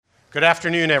Good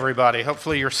afternoon, everybody.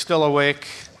 Hopefully you're still awake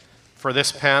for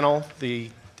this panel, the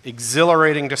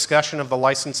exhilarating discussion of the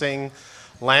licensing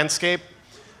landscape.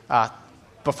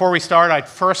 Before we start, I'd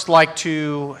first like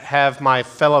to have my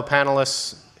fellow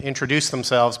panelists introduce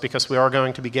themselves because we are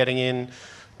going to be getting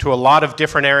into a lot of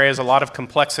different areas, a lot of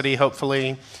complexity,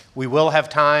 hopefully. We will have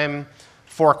time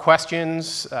for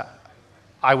questions.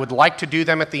 I would like to do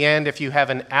them at the end if you have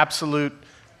an absolute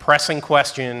pressing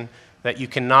question that you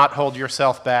cannot hold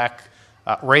yourself back.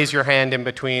 Raise your hand in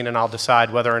between and I'll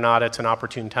decide whether or not it's an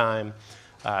opportune time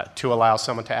to allow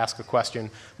someone to ask a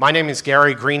question. My name is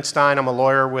Gary Greenstein. I'm a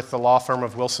lawyer with the law firm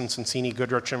of Wilson Sonsini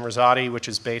Goodrich and Rosati, which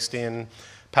is based in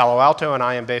Palo Alto, and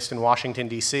I am based in Washington,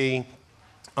 D.C.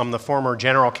 I'm the former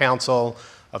general counsel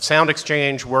of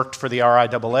SoundExchange, worked for the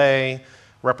RIAA,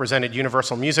 represented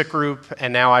Universal Music Group,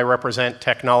 and now I represent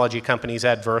technology companies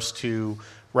adverse to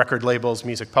record labels,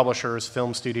 music publishers,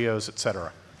 film studios,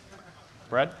 etc.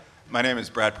 Brad? My name is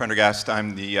Brad Prendergast.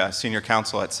 I'm the senior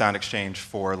counsel at SoundExchange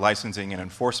for licensing and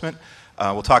enforcement.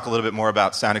 We'll talk a little bit more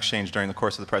about SoundExchange during the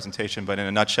course of the presentation, but in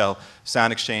a nutshell,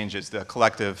 SoundExchange is the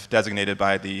collective designated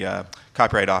by the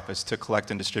Copyright Office to collect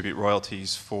and distribute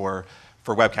royalties for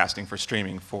webcasting, for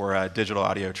streaming, for digital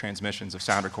audio transmissions of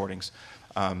sound recordings.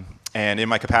 And in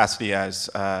my capacity as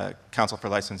counsel for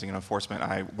licensing and enforcement,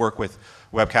 I work with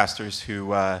webcasters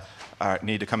who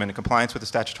need to come into compliance with the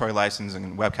statutory license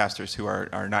and webcasters who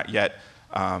are not yet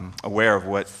aware of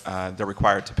what they're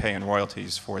required to pay in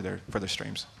royalties for their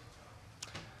streams.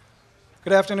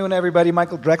 Good afternoon, everybody.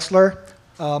 Michael Drexler.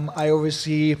 I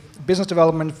oversee business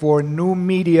development for new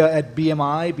media at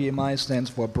BMI. BMI stands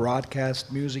for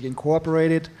Broadcast Music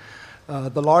Incorporated.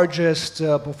 The largest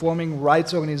performing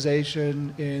rights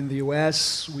organization in the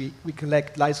US. We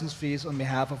collect license fees on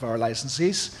behalf of our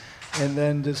licensees and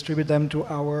then distribute them to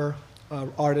our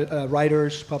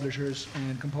writers, publishers,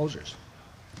 and composers.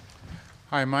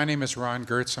 Hi, my name is Ron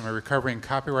Gertz. I'm a recovering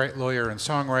copyright lawyer and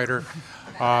songwriter.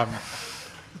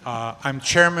 I'm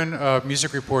chairman of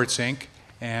Music Reports, Inc.,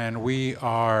 and we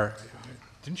are,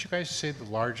 didn't you guys say the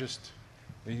largest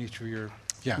in each of your?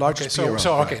 Yeah, largest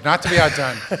okay, not to be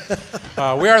outdone.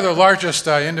 We are the largest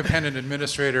independent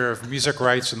administrator of music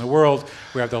rights in the world.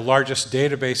 We have the largest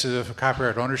databases of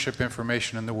copyright ownership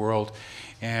information in the world,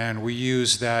 and we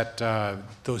use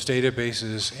those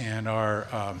databases and our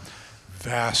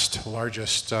vast,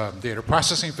 largest data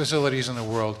processing facilities in the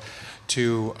world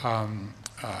to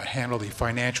handle the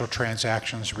financial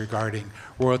transactions regarding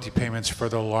royalty payments for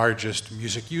the largest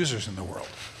music users in the world.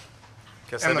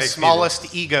 And the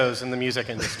smallest egos in the music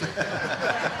industry.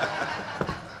 I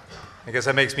guess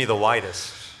that makes me the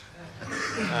widest.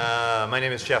 My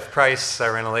name is Jeff Price. I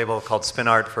ran a label called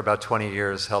SpinArt for about 20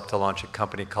 years, helped to launch a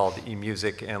company called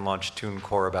eMusic, and launched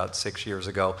TuneCore about 6 years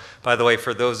ago. By the way,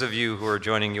 for those of you who are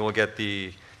joining, you will get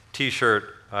the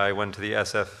t-shirt. I went to the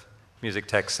SF Music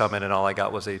Tech Summit, and all I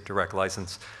got was a direct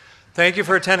license. Thank you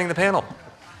for attending the panel.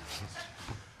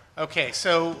 Okay,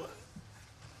 so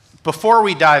before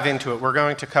we dive into it, we're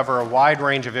going to cover a wide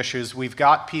range of issues. We've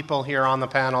got people here on the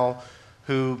panel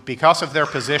who, because of their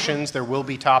positions, there will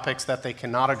be topics that they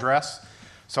cannot address.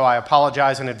 So I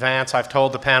apologize in advance. I've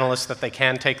told the panelists that they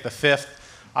can take the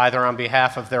fifth, either on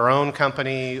behalf of their own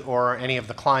company or any of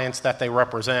the clients that they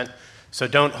represent. So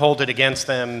don't hold it against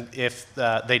them if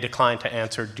they decline to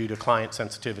answer due to client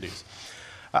sensitivities.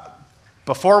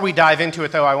 Before we dive into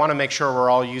it, though, I want to make sure we're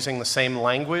all using the same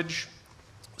language.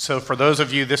 So for those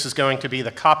of you, this is going to be the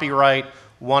Copyright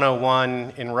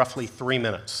 101 in roughly 3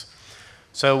 minutes.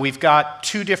 So we've got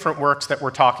two different works that we're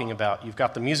talking about. You've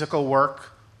got the musical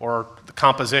work, or the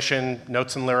composition,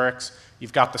 notes and lyrics.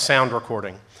 You've got the sound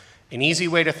recording. An easy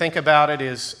way to think about it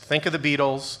is think of the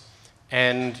Beatles,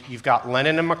 and you've got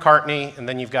Lennon and McCartney, and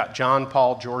then you've got John,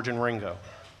 Paul, George, and Ringo.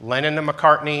 Lennon and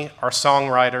McCartney are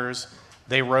songwriters.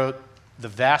 They wrote the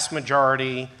vast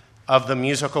majority of the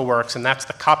musical works, and that's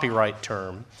the copyright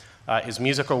term, is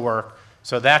musical work.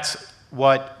 So that's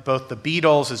what both the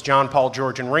Beatles, as John, Paul,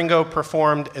 George, and Ringo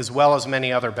performed, as well as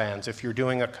many other bands. If you're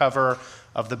doing a cover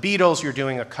of the Beatles, you're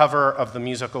doing a cover of the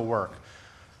musical work.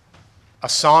 A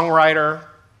songwriter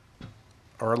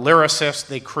or a lyricist,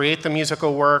 they create the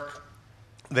musical work,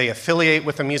 they affiliate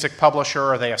with a music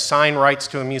publisher, or they assign rights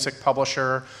to a music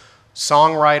publisher.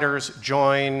 Songwriters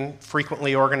join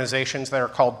frequently organizations that are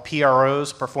called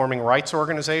PROs, Performing Rights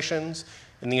Organizations.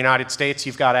 In the United States,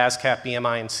 you've got ASCAP,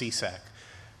 BMI, and CSAC.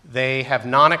 They have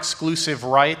non-exclusive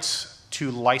rights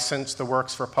to license the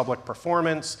works for public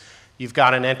performance. You've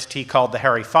got an entity called the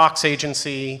Harry Fox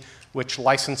Agency, which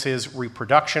licenses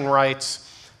reproduction rights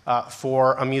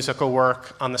for a musical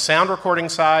work. On the sound recording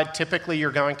side, typically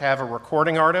you're going to have a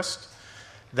recording artist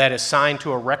that is signed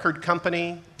to a record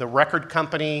company. The record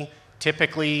company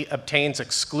typically obtains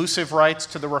exclusive rights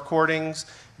to the recordings.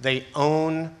 They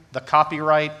own the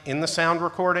copyright in the sound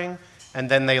recording, and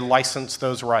then they license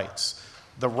those rights.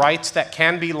 The rights that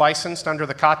can be licensed under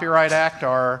the Copyright Act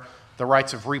are the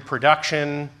rights of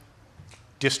reproduction,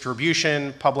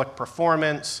 distribution, public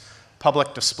performance,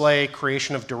 public display,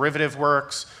 creation of derivative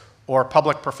works, or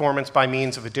public performance by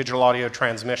means of a digital audio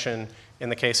transmission in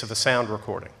the case of a sound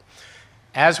recording.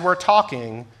 As we're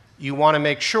talking, you want to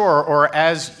make sure, or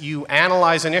as you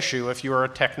analyze an issue, if you're a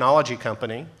technology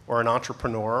company or an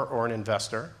entrepreneur or an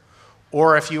investor,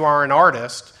 or if you are an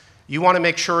artist, you want to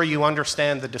make sure you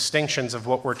understand the distinctions of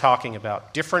what we're talking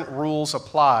about. Different rules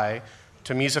apply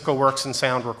to musical works and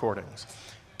sound recordings.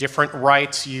 Different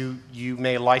rights you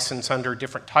may license under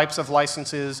different types of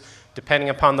licenses, depending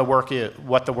upon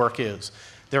what the work is.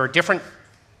 There are different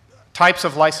types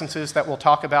of licenses that we'll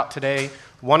talk about today.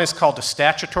 One is called a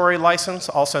statutory license,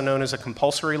 also known as a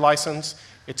compulsory license.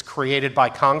 It's created by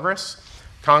Congress.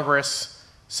 Congress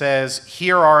says,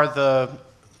 here are the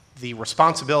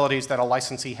responsibilities that a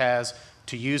licensee has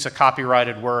to use a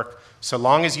copyrighted work. So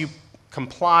long as you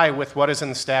comply with what is in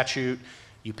the statute,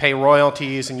 you pay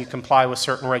royalties, and you comply with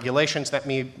certain regulations that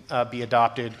may be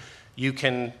adopted, you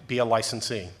can be a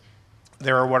licensee.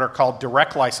 There are what are called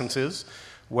direct licenses,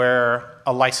 where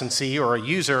a licensee or a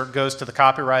user goes to the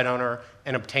copyright owner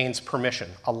and obtains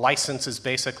permission. A license is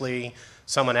basically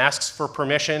someone asks for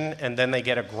permission, and then they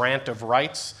get a grant of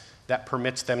rights that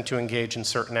permits them to engage in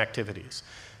certain activities.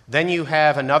 Then you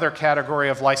have another category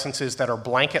of licenses that are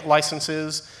blanket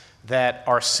licenses that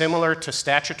are similar to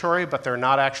statutory, but they're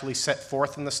not actually set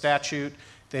forth in the statute.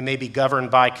 They may be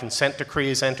governed by consent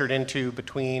decrees entered into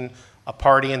between a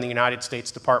party and the United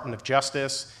States Department of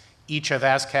Justice. Each of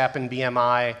ASCAP and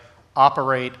BMI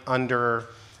operate under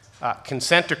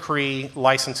consent decree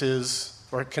licenses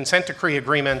or consent decree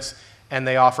agreements, and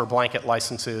they offer blanket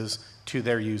licenses to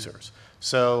their users.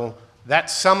 So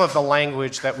that's some of the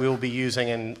language that we will be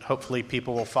using, and hopefully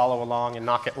people will follow along and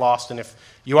not get lost. And if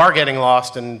you are getting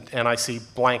lost and I see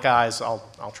blank eyes,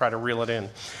 I'll try to reel it in.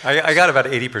 I got about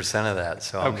 80% of that,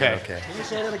 so I'm Okay. okay. Can you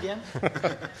say that again?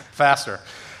 Faster.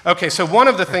 Okay, so one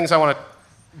of the things I want to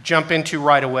jump into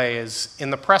right away is, in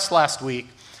the press last week,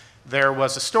 there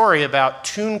was a story about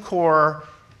TuneCore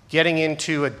getting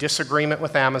into a disagreement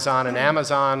with Amazon, and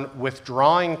Amazon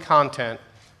withdrawing content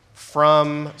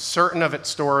from certain of its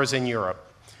stores in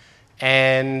Europe.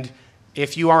 And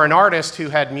if you are an artist who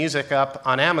had music up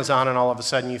on Amazon and all of a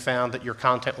sudden you found that your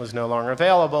content was no longer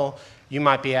available, you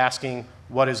might be asking,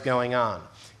 what is going on?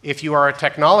 If you are a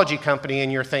technology company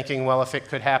and you're thinking, well, if it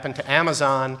could happen to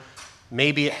Amazon,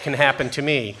 maybe it can happen to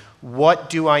me. What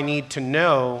do I need to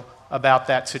know about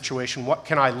that situation? What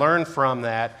can I learn from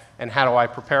that, and how do I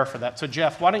prepare for that? So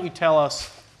Jeff, why don't you tell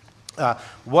us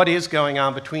what is going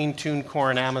on between TuneCore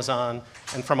and Amazon,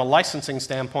 and from a licensing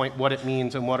standpoint, what it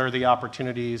means and what are the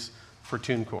opportunities for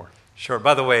TuneCore? Sure.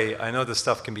 By the way, I know this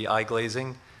stuff can be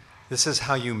eye-glazing. This is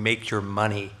how you make your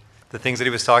money. The things that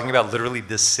he was talking about, literally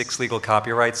the 6 legal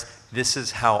copyrights, this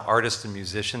is how artists and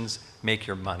musicians make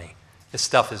your money. This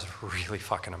stuff is really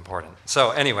fucking important.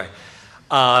 So anyway,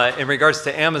 in regards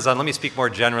to Amazon, let me speak more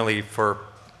generally for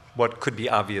what could be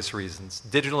obvious reasons.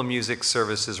 Digital music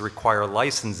services require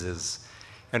licenses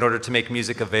in order to make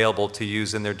music available to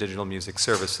use in their digital music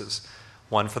services.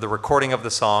 One for the recording of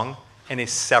the song, and a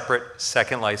separate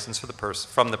second license for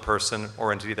from the person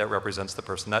or entity that represents the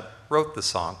person that wrote the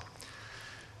song.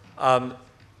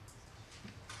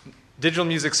 Digital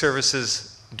music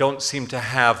services don't seem to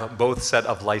have both set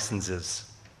of licenses.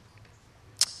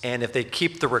 And if they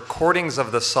keep the recordings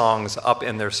of the songs up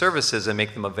in their services and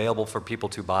make them available for people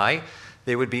to buy,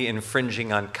 they would be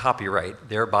infringing on copyright,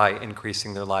 thereby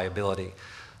increasing their liability.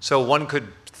 So one could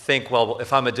think, well,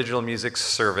 if I'm a digital music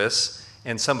service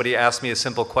and somebody asked me a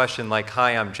simple question like,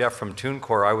 hi, I'm Jeff from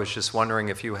TuneCore, I was just wondering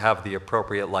if you have the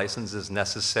appropriate licenses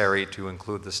necessary to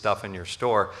include the stuff in your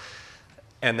store.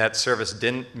 And that service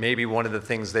didn't, maybe one of the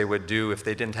things they would do if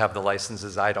they didn't have the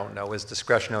licenses, I don't know, is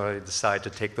discretionarily decide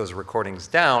to take those recordings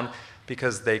down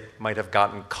because they might have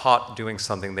gotten caught doing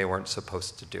something they weren't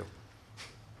supposed to do.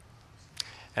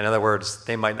 In other words,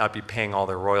 they might not be paying all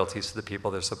their royalties to the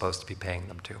people they're supposed to be paying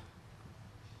them to.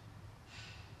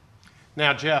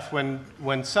 Now, Jeff,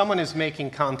 when someone is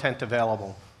making content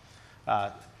available,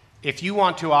 if you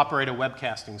want to operate a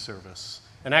webcasting service,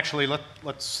 and actually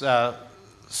let's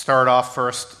start off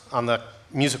first on the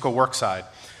musical work side.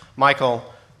 Michael,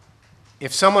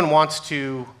 if someone wants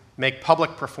to make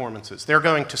public performances, they're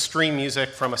going to stream music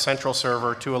from a central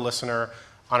server to a listener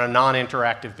on a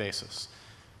non-interactive basis.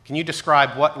 Can you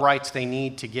describe what rights they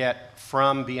need to get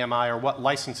from BMI or what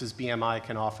licenses BMI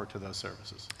can offer to those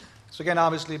services? So again,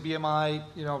 obviously, BMI,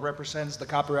 represents the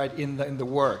copyright in the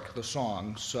work, the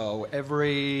song. So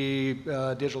every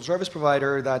digital service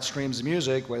provider that streams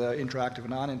music, whether interactive or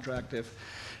non-interactive,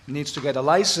 needs to get a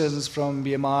license from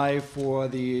BMI for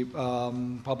the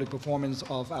public performance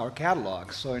of our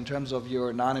catalog. So in terms of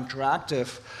your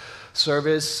non-interactive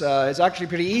service, it's actually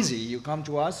pretty easy. You come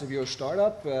to us, if you're a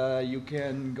startup, you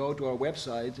can go to our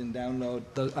website and download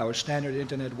our standard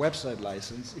internet website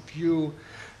license. If you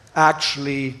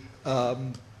actually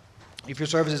if your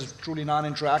service is truly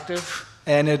non-interactive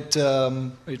and it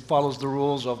follows the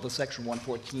rules of the Section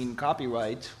 114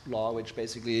 copyright law, which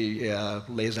basically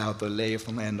lays out the lay of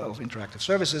the land of interactive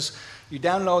services, you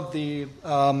download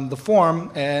the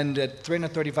form, and at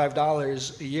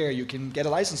 $335 a year, you can get a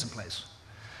license in place.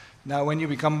 Now, when you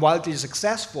become wildly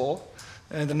successful,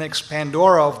 the next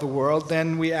Pandora of the world,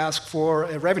 then we ask for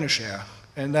a revenue share.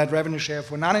 And that revenue share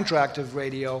for non-interactive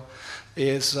radio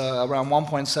is around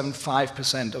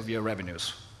 1.75% of your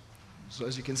revenues. So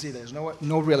as you can see, there's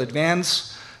no real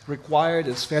advance required.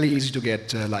 It's fairly easy to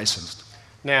get licensed.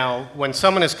 Now, when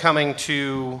someone is coming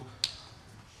to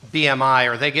BMI,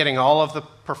 are they getting all of the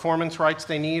performance rights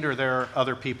they need, or are there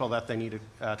other people that they need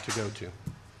to go to?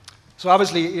 So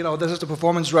obviously, this is the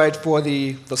performance right for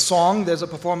the song. There's a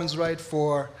performance right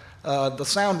for the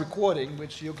sound recording,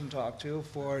 which you can talk to,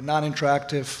 for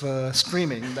non-interactive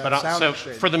streaming. So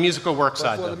for the musical work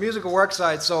side, for the musical work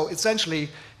side, so essentially,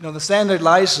 the standard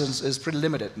license is pretty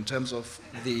limited in terms of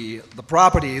the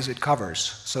properties it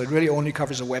covers. So it really only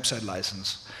covers a website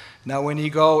license. Now, when you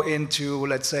go into,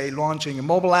 let's say, launching a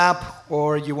mobile app,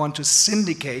 or you want to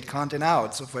syndicate content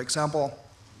out, so for example,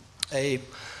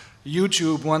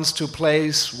 YouTube wants to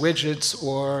place widgets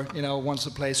or wants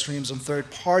to play streams on third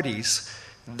parties,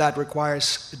 that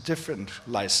requires a different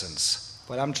license.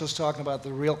 But I'm just talking about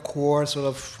the real core sort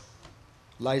of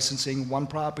licensing one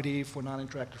property for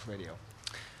non-interactive radio.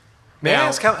 May I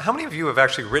ask, how many of you have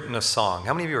actually written a song?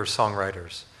 How many of you are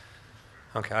songwriters?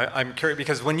 Okay, I'm curious,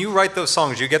 because when you write those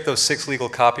songs, you get those 6 legal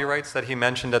copyrights that he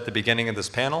mentioned at the beginning of this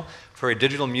panel. For a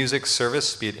digital music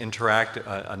service, be it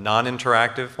a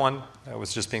non-interactive one that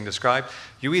was just being described,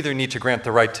 you either need to grant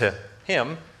the right to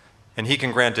him, and he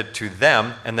can grant it to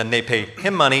them, and then they pay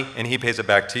him money, and he pays it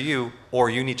back to you, or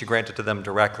you need to grant it to them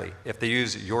directly. If they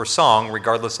use your song,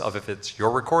 regardless of if it's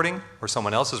your recording or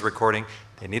someone else's recording,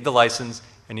 they need the license,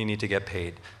 and you need to get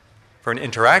paid. For an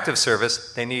interactive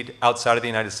service, they need, outside of the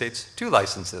United States, 2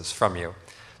 licenses from you.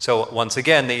 So once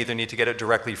again, they either need to get it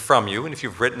directly from you, and if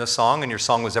you've written a song and your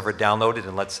song was ever downloaded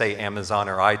in, let's say, Amazon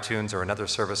or iTunes or another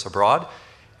service abroad,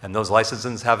 and those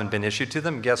licenses haven't been issued to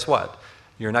them, guess what?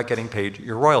 You're not getting paid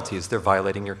your royalties. They're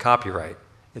violating your copyright.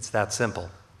 It's that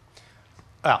simple.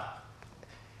 Well,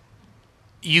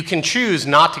 you can choose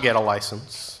not to get a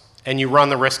license, and you run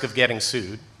the risk of getting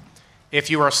sued.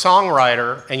 If you are a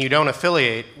songwriter and you don't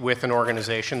affiliate with an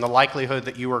organization, the likelihood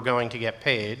that you are going to get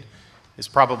paid is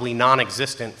probably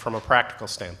non-existent from a practical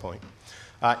standpoint.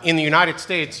 In the United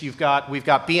States, we've got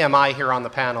BMI here on the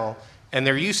panel, and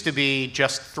there used to be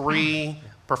just 3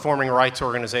 performing rights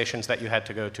organizations that you had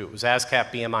to go to. It was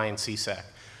ASCAP, BMI, and CSAC.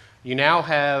 You now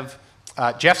have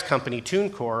Jeff's company,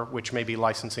 TuneCore, which may be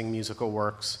licensing musical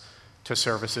works to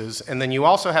services. And then you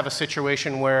also have a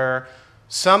situation where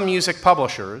some music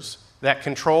publishers that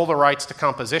control the rights to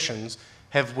compositions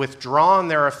have withdrawn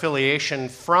their affiliation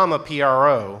from a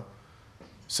PRO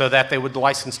so that they would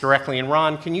license directly. And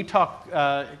Ron, can you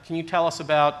tell us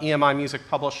about EMI Music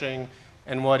Publishing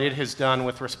and what it has done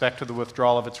with respect to the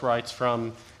withdrawal of its rights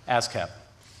from ASCAP?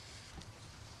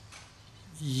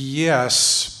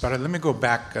 Yes, but let me go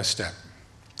back a step.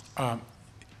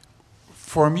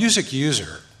 For a music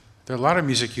user, there are a lot of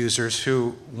music users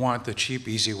who want the cheap,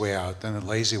 easy way out and the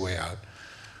lazy way out,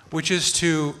 which is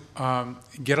to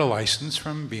get a license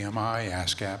from BMI,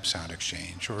 ASCAP,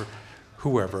 SoundExchange, or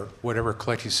whoever, whatever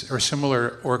collecting or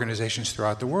similar organizations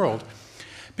throughout the world.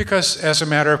 Because as a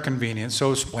matter of convenience,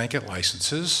 those blanket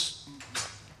licenses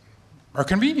are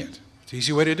convenient. It's an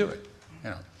easy way to do it.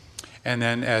 And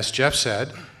then, as Jeff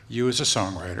said, you as a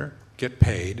songwriter get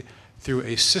paid through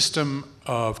a system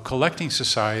of collecting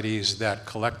societies that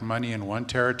collect money in one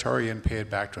territory and pay it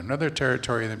back to another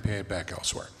territory and then pay it back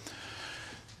elsewhere.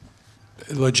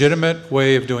 A legitimate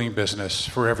way of doing business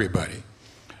for everybody.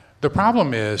 The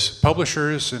problem is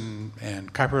publishers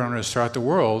and copyright owners throughout the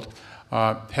world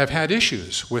have had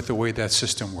issues with the way that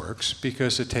system works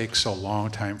because it takes a long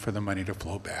time for the money to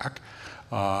flow back.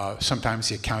 Sometimes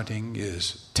the accounting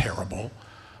is terrible,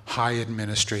 high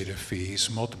administrative fees,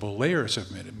 multiple layers of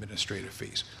administrative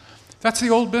fees. That's the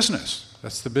old business.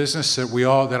 That's the business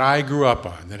that I grew up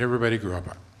on, that everybody grew up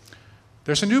on.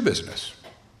 There's a new business.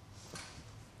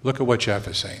 Look at what Jeff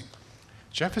is saying.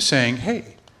 Jeff is saying,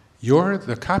 hey, you're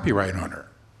the copyright owner.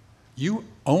 You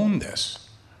own this.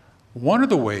 One of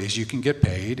the ways you can get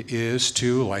paid is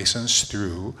to license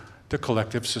through the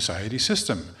collective society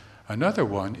system. Another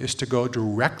one is to go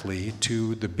directly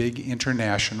to the big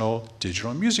international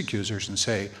digital music users and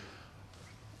say,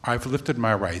 I've lifted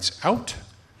my rights out,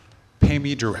 pay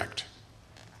me direct.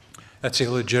 That's a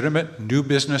legitimate new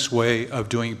business way of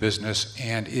doing business,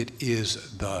 and it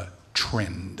is the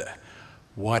trend.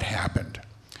 What happened?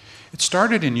 It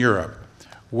started in Europe,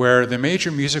 where the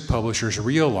major music publishers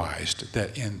realized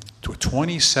that in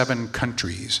 27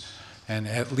 countries, and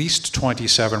at least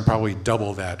 27, probably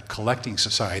double that, collecting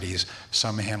societies,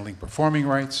 some handling performing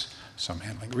rights, some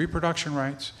handling reproduction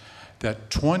rights, that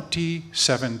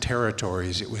 27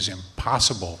 territories, it was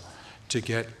impossible to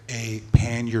get a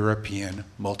pan-European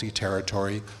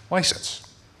multi-territory license.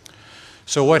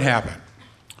 So what happened?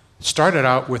 It started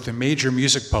out with the major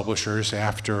music publishers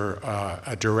after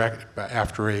an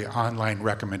online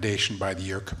recommendation by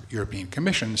the European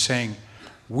Commission saying,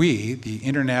 we, the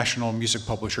international music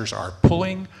publishers, are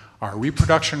pulling our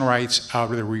reproduction rights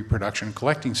out of the reproduction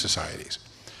collecting societies.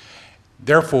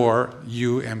 Therefore,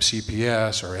 you,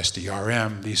 MCPS or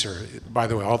SDRM, these are, by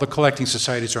the way, all the collecting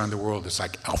societies around the world, it's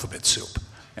like alphabet soup.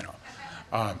 You know,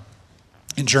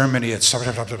 in Germany, it's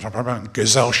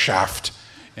Gesellschaft.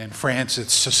 In France,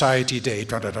 it's Société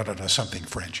de something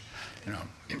French. You know,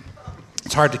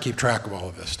 it's hard to keep track of all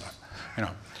of this stuff. You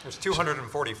know, There's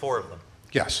 244 of them.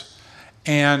 yes,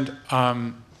 and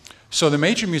so the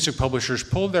major music publishers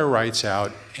pulled their rights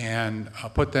out and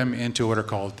put them into what are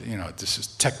called, you know, this is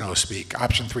techno speak,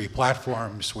 option 3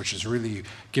 platforms, which is really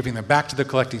giving them back to the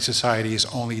collecting societies,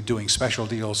 only doing special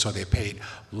deals so they paid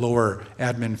lower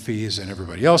admin fees than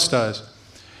everybody else does.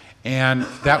 And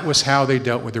that was how they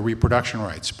dealt with the reproduction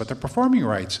rights. But the performing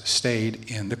rights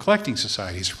stayed in the collecting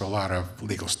societies for a lot of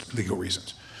legal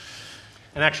reasons.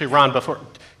 And actually, Ron,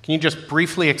 can you just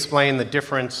briefly explain the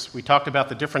difference? We talked about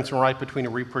the difference in right between a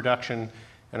reproduction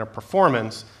and a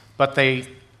performance, but they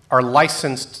are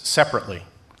licensed separately.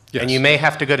 Yes. And you may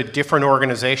have to go to different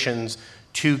organizations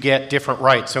to get different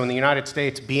rights. So in the United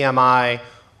States, BMI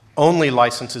only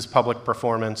licenses public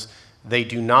performance. They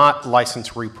do not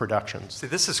license reproductions. See,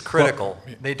 this is critical.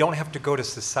 They don't have to go to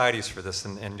societies for this,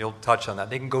 and you'll touch on that.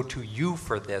 They can go to you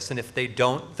for this, and if they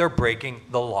don't, they're breaking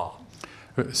the law.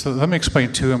 So let me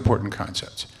explain two important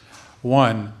concepts.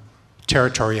 One,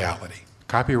 territoriality.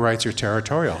 Copyrights are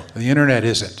territorial. The internet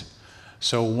isn't.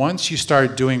 So once you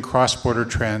start doing cross-border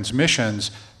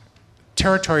transmissions,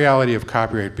 territoriality of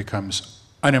copyright becomes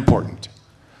unimportant.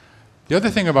 The other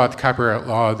thing about the copyright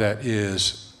law that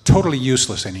is totally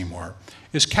useless anymore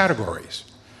is categories.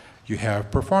 You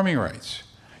have performing rights.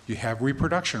 You have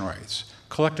reproduction rights,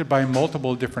 collected by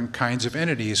multiple different kinds of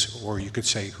entities, or you could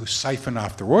say who siphon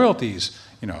off the royalties,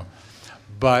 you know.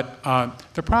 But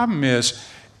the problem is,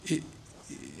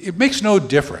 it makes no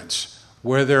difference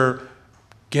whether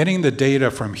getting the data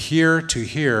from here to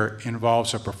here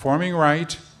involves a performing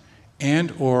right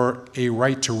and or a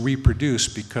right to reproduce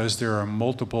because there are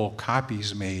multiple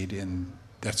copies made, and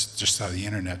that's just how the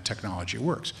internet technology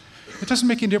works. It doesn't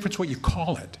make any difference what you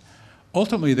call it.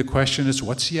 Ultimately, the question is,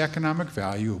 what's the economic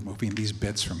value of moving these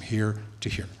bits from here to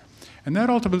here? And that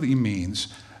ultimately means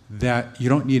that you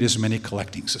don't need as many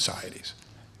collecting societies.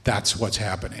 That's what's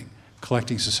happening.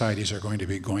 Collecting societies are going to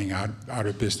be going out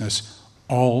of business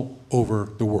all over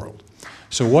the world.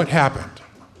 So what happened?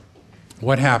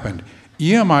 What happened?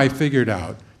 EMI figured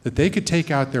out that they could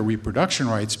take out their reproduction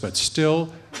rights, but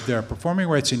still their performing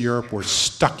rights in Europe were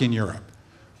stuck in Europe.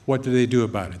 What did they do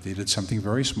about it? They did something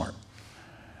very smart.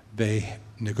 They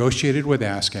negotiated with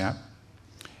ASCAP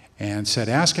and said,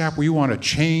 ASCAP, we want to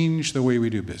change the way we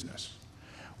do business.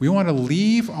 We want to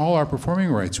leave all our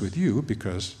performing rights with you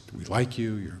because we like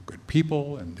you, you're good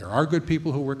people, and there are good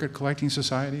people who work at collecting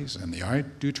societies, and they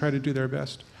do try to do their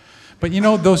best. But you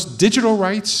know, those digital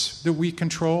rights that we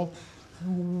control,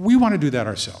 we want to do that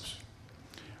ourselves.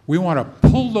 We want to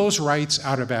pull those rights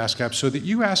out of ASCAP so that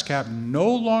you, ASCAP,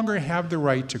 no longer have the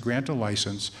right to grant a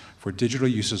license for digital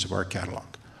uses of our catalog.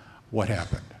 What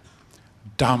happened?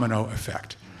 Domino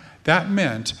effect. That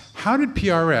meant, how did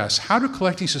PRS, how do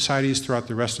collecting societies throughout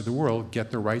the rest of the world get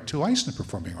the right to license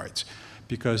performing rights?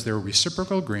 Because there were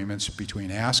reciprocal agreements between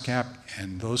ASCAP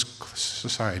and those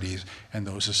societies at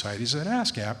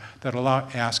ASCAP that allow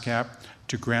ASCAP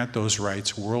to grant those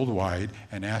rights worldwide,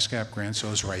 and ASCAP grants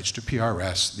those rights to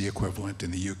PRS, the equivalent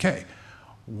in the UK.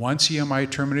 Once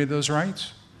EMI terminated those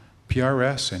rights,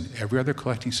 PRS and every other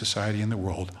collecting society in the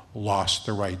world lost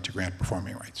the right to grant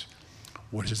performing rights.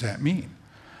 What does that mean?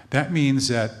 That means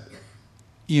that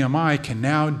EMI can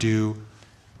now do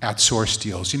at-source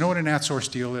deals. You know what an at-source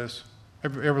deal is?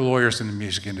 Every lawyers in the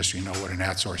music industry know what an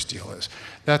at-source deal is.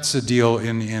 That's a deal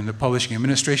in the publishing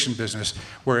administration business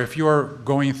where if you're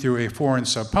going through a foreign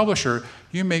sub-publisher,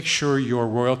 you make sure your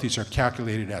royalties are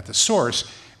calculated at the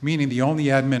source, meaning the only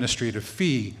administrative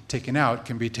fee taken out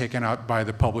can be taken out by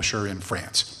the publisher in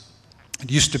France. It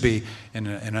used to be in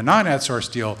a non-ad source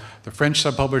deal, the French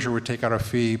sub-publisher would take out a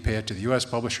fee, pay it to the US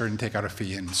publisher, and take out a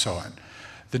fee, and so on.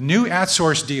 The new ad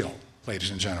source deal,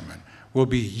 ladies and gentlemen, will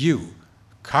be you,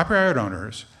 copyright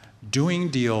owners, doing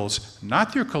deals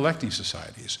not through collecting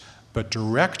societies, but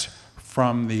direct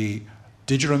from the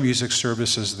digital music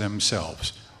services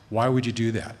themselves. Why would you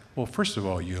do that? Well, first of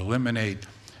all, you eliminate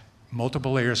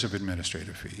multiple layers of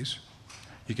administrative fees.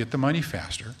 You get the money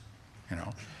faster,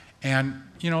 and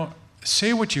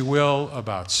say what you will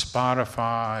about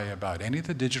Spotify, about any of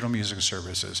the digital music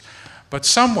services, but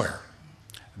somewhere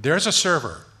there's a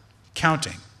server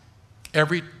counting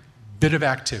every bit of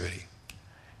activity,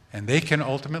 and they can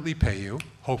ultimately pay you,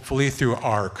 hopefully through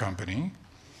our company,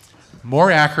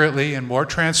 more accurately and more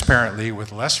transparently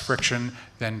with less friction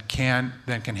than can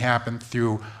happen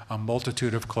through a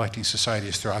multitude of collecting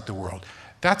societies throughout the world.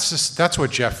 That's what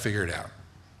Jeff figured out.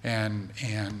 And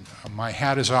my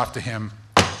hat is off to him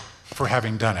for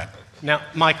having done it. Now,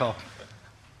 Michael,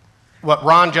 what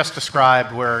Ron just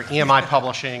described, where EMI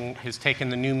Publishing has taken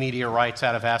the new media rights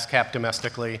out of ASCAP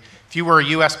domestically, if you were a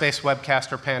US-based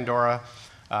webcaster, Pandora,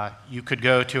 you could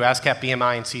go to ASCAP,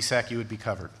 BMI, and CSAC, you would be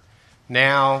covered.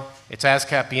 Now, it's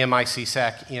ASCAP, BMI,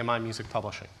 CSAC, EMI Music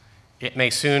Publishing. It may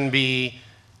soon be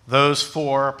those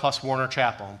four, plus Warner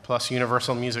Chappell, plus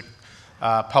Universal Music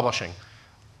Publishing.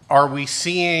 Are we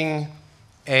seeing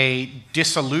a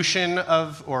dissolution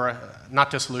of, or not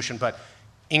dissolution, but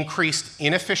increased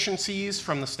inefficiencies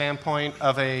from the standpoint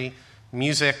of a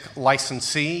music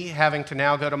licensee having to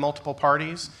now go to multiple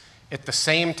parties, at the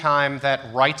same time that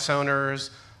rights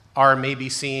owners are maybe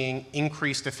seeing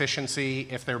increased efficiency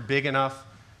if they're big enough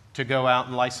to go out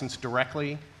and license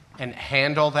directly and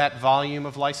handle that volume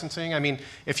of licensing? I mean,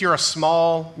 if you're a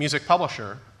small music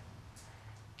publisher,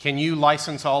 can you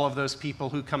license all of those people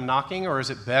who come knocking, or is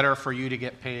it better for you to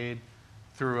get paid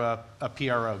through a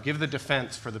PRO? Give the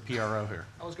defense for the PRO here.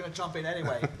 I was going to jump in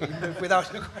anyway,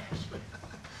 without the question.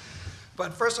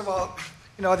 But first of all,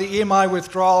 the EMI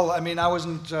withdrawal, I mean, I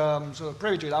wasn't sort of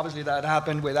privy to it. Obviously, that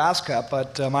happened with ASCAP,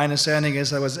 but my understanding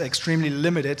is that it was extremely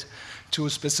limited to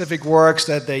specific works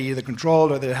that they either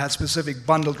controlled or that had specific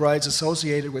bundled rights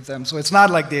associated with them. So it's not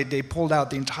like they pulled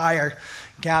out the entire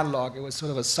catalog. It was sort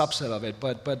of a subset of it.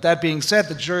 But that being said,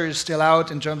 the jury is still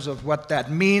out in terms of what that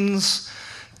means.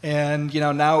 And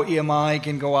now EMI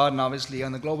can go out and obviously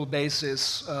on a global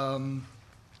basis offer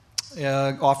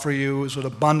you sort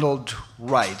of bundled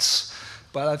rights.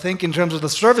 But I think in terms of the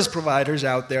service providers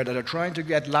out there that are trying to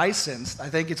get licensed, I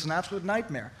think it's an absolute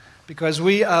nightmare. Because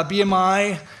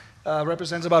BMI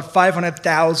represents about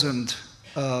 500,000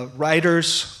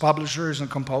 writers, publishers, and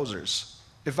composers.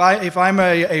 If I'm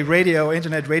a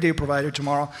internet radio provider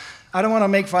tomorrow, I don't want to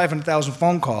make 500,000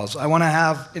 phone calls. I want to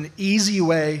have an easy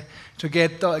way to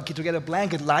get a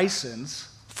blanket license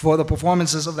for the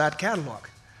performances of that catalog.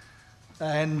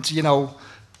 And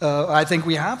I think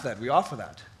we have that. We offer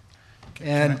that.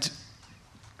 And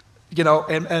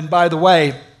and by the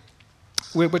way,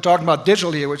 we're talking about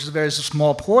digital here, which is a very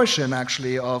small portion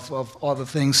actually of all the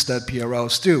things that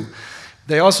PROs do.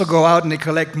 They also go out and they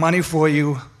collect money for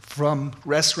you from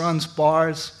restaurants,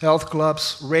 bars, health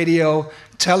clubs, radio,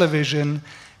 television,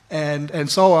 and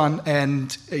so on.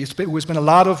 And we spend a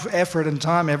lot of effort and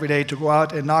time every day to go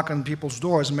out and knock on people's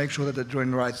doors and make sure that they're doing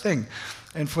the right thing.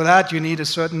 And for that, you need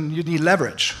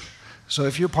leverage. So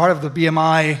if you're part of the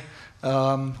BMI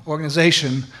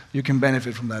organization, you can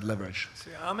benefit from that leverage. See,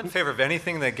 I'm in favor of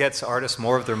anything that gets artists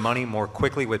more of their money more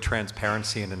quickly with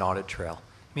transparency and an audit trail.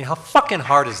 I mean, how fucking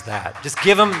hard is that? Just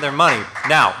give them their money.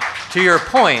 Now, to your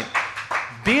point,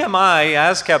 BMI,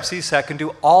 ASCAP, CSAC can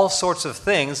do all sorts of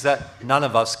things that none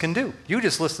of us can do. You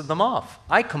just listed them off.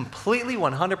 I completely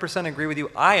 100% agree with you.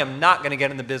 I am not going to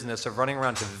get in the business of running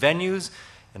around to venues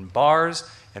and bars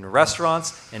and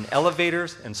restaurants and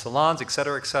elevators and salons, et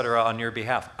cetera, on your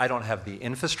behalf. I don't have the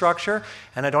infrastructure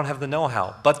and I don't have the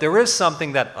know-how. But there is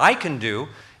something that I can do,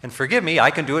 and forgive me,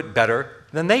 I can do it better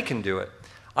than they can do it.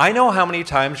 I know how many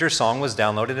times your song was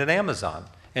downloaded at Amazon.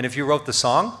 And if you wrote the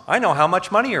song, I know how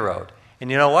much money you're owed. And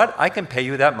you know what? I can pay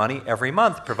you that money every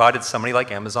month, provided somebody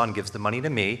like Amazon gives the money to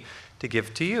me to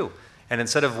give to you. And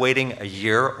instead of waiting a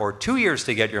year or 2 years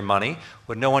to get your money,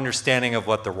 with no understanding of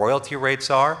what the royalty rates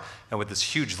are, and with this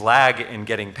huge lag in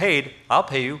getting paid, I'll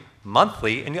pay you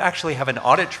monthly, and you actually have an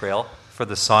audit trail for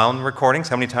the sound recordings,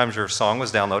 how many times your song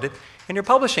was downloaded, and your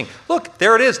publishing. Look,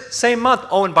 there it is, same month.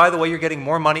 Oh, and by the way, you're getting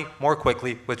more money more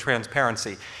quickly with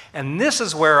transparency. And this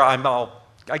is where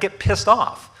I get pissed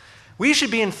off. We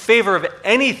should be in favor of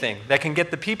anything that can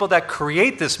get the people that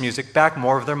create this music back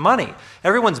more of their money.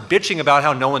 Everyone's bitching about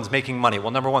how no one's making money. Well,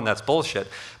 number one, that's bullshit.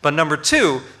 But number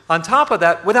two, on top of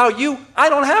that, without you, I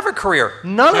don't have a career.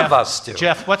 None of us do.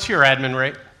 Jeff, what's your admin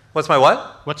rate? What's my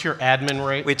what? What's your admin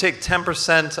rate? We take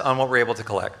 10% on what we're able to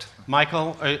collect.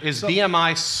 Michael, is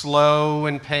BMI slow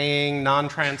in paying,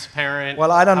 non-transparent?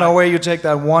 Well, I don't know where you take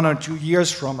that 1 or 2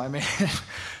 years from. I mean,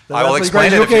 I will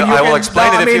explain it if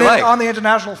you like. On the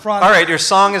international front. All right, your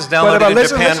song is downloaded in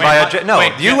Japan via... No,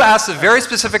 wait, you asked a very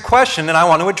specific question, and I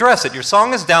want to address it. Your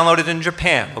song is downloaded in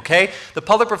Japan, okay? The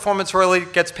public performance royalty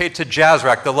gets paid to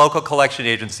Jazzrack, the local collection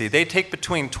agency. They take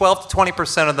between 12 to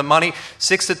 20% of the money,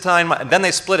 6 to 9, and then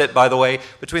they split it, by the way,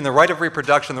 between the right of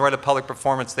reproduction and the right of public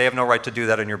performance. They have no right to do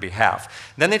that on your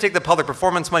behalf. Then they take the public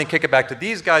performance money, kick it back to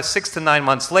these guys 6 to 9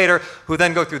 months later, who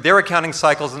then go through their accounting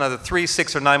cycles another 3,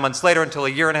 6, or 9 months later until a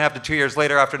year and a half to 2 years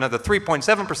later, after another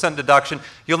 3.7% deduction,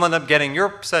 you'll end up getting your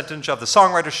percentage of the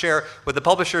songwriter's share, with the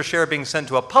publisher's share being sent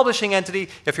to a publishing entity.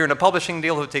 If you're in a publishing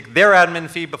deal, who'll take their admin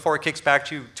fee before it kicks back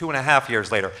to you 2.5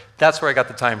 years later. That's where I got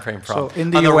the time frame from. So in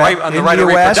the on the right of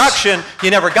reproduction, you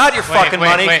never got your fucking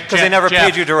money because they never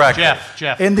paid you directly.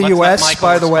 Jeff, in the let's let U.S., Michael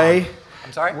by the respond. way,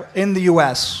 I'm sorry? in the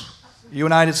U.S.,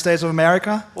 United States of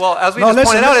America. Well, as we just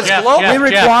pointed out, it's Jeff, global.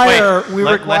 Jeff, We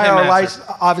Let require him answer.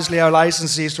 obviously our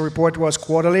licensees to report to us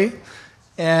quarterly.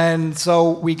 And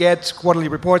so we get quarterly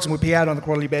reports and we pay out on a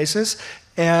quarterly basis.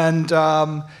 And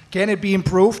can it be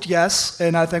improved? Yes.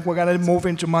 And I think we're going to move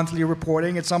into monthly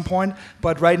reporting at some point.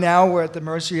 But right now we're at the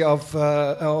mercy of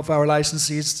our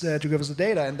licensees to give us the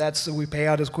data. And that's we pay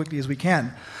out as quickly as we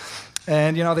can.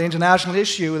 And you know the international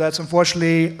issue, that's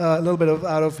unfortunately a little bit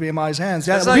out of BMI's hands.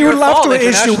 Yeah, That's not we your would love fault. to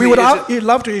issue. We would Internationally,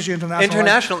 love to issue international.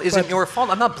 International isn't but- your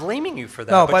fault. I'm not blaming you for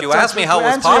that. No, but but you asked me how to it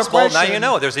was answer your possible. Now you question-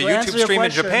 know. There's a to answer YouTube your stream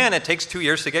in question- Japan. It takes 2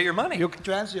 years to get your money.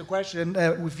 To answer your question,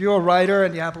 if you're a writer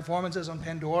and you have performances on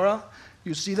Pandora,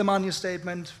 you see them on your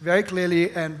statement very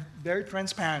clearly and very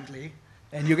transparently,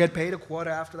 and you get paid a quarter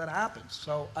after that happens.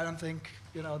 So I don't think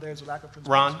there's a lack of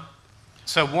transparency. Ron?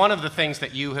 So one of the things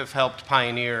that you have helped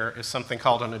pioneer is something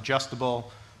called an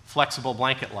adjustable, flexible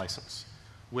blanket license,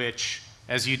 which,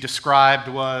 as you described,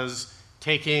 was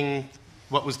taking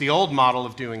what was the old model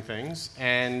of doing things,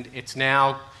 and it's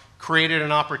now created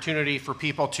an opportunity for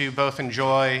people to both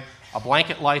enjoy a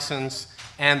blanket license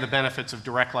and the benefits of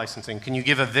direct licensing. Can you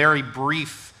give a very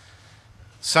brief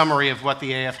summary of what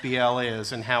the AFBL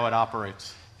is and how it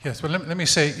operates? Yes, but let me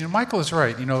say, Michael is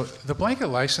right. The blanket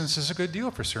license is a good deal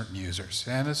for certain users,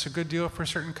 and it's a good deal for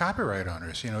certain copyright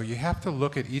owners. You have to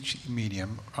look at each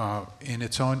medium in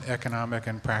its own economic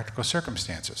and practical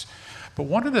circumstances. But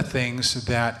one of the things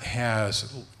that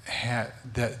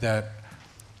that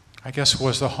I guess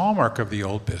was the hallmark of the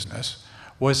old business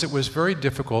was it was very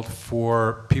difficult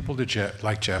for people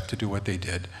like Jeff to do what they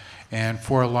did, and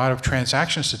for a lot of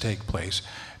transactions to take place,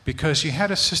 because you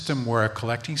had a system where a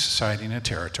collecting society in a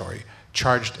territory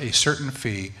charged a certain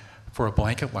fee for a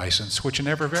blanket license, which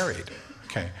never varied.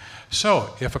 Okay,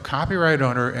 so if a copyright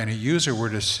owner and a user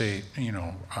were to say,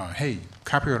 hey,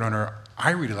 copyright owner, I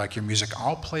really like your music,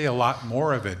 I'll play a lot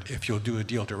more of it if you'll do a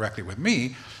deal directly with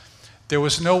me, there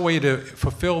was no way to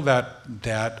fulfill that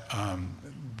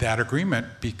agreement,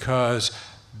 because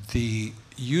the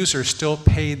user still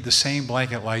paid the same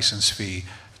blanket license fee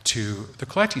to the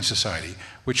collecting society,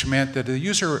 which meant that the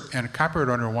user and a copyright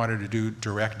owner wanted to do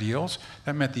direct deals.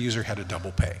 That meant the user had to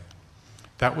double pay.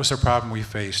 That was the problem we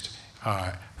faced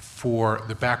for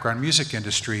the background music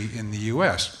industry in the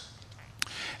US.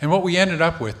 And what we ended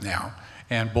up with now,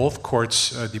 and both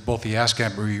courts, both the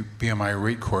ASCAP and BMI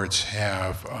rate courts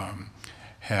have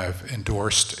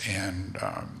endorsed and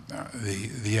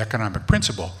the economic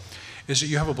principle, is that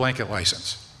you have a blanket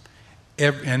license.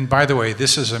 And by the way,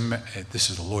 this is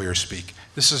a lawyer speak.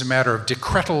 This is a matter of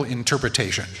decretal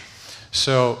interpretation.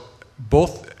 So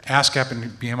both ASCAP and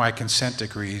BMI consent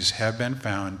decrees have been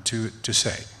found to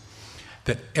say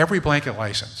that every blanket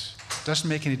license doesn't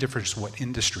make any difference what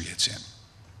industry it's in.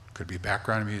 Could be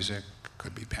background music,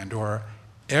 could be Pandora.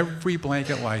 Every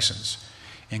blanket license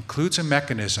includes a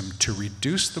mechanism to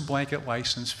reduce the blanket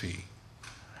license fee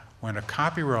when a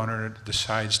copyright owner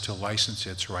decides to license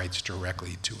its rights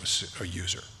directly to a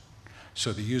user.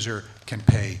 So the user can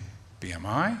pay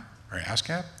BMI or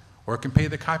ASCAP, or it can pay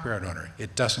the copyright owner.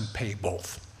 It doesn't pay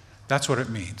both. That's what it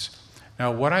means.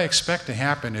 Now, what I expect to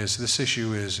happen is this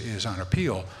issue is on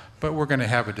appeal, but we're going to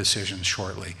have a decision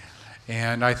shortly.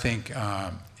 And I think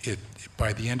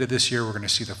by the end of this year, we're going to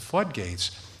see the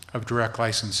floodgates of direct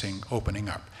licensing opening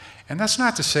up. And that's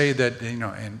not to say that,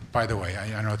 and by the way,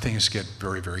 I know things get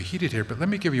very, very heated here, but let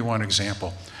me give you one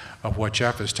example of what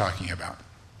Jeff is talking about.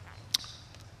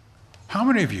 How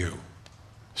many of you,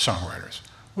 songwriters,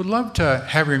 would love to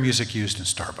have your music used in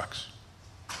Starbucks?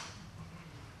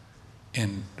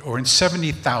 Or in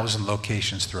 70,000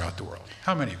 locations throughout the world?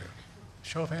 How many of you?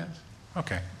 Show of hands?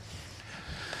 Okay.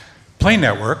 Play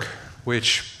Network,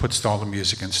 which puts all the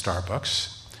music in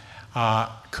Starbucks,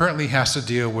 currently has to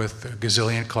deal with a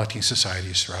gazillion collecting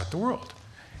societies throughout the world.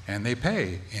 And they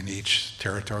pay in each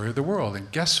territory of the world. And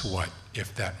guess what?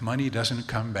 If that money doesn't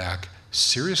come back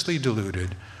seriously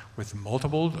diluted with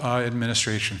multiple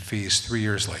administration fees 3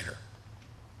 years later,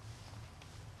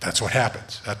 that's what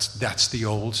happens. That's the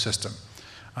old system.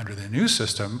 Under the new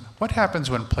system, what happens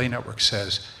when Play Network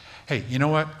says, hey, you know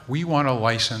what? We want to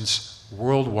license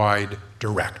worldwide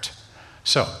direct.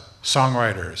 So,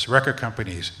 songwriters, record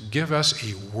companies, give us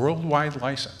a worldwide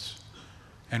license.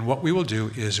 And what we will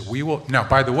do is now,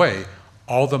 by the way,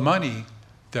 all the money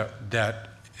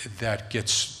that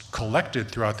gets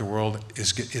collected throughout the world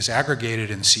is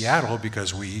aggregated in Seattle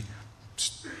because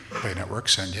Play Network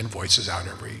send invoices out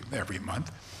every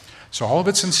month. So all of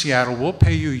it's in Seattle. We'll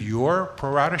pay you your pro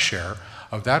rata share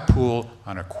of that pool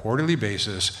on a quarterly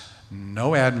basis,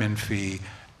 no admin fee,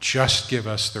 just give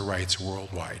us the rights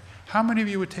worldwide. How many of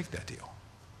you would take that deal?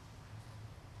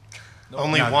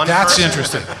 Only now, one that's person?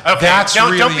 interesting. Okay, That's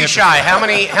don't really be shy. How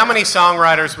many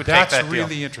songwriters would take that That's deal?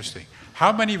 really interesting.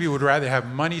 How many of you would rather have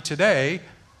money today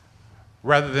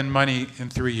rather than money in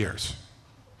 3 years?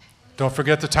 Don't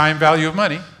forget the time value of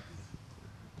money.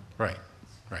 Right.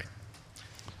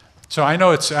 So I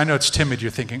know it's timid.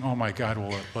 You're thinking, oh my God,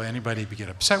 will anybody get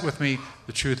upset with me?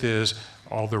 The truth is,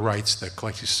 all the rights that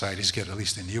collecting societies get, at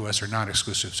least in the U.S., are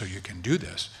non-exclusive, so you can do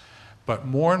this. But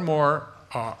more and more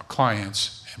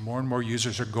clients and more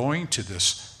users are going to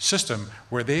this system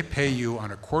where they pay you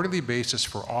on a quarterly basis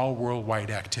for all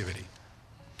worldwide activity.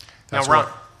 Now,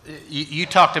 Ron, you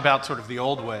talked about sort of the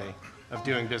old way of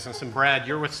doing business, and Brad,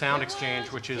 you're with Sound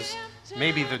Exchange, which is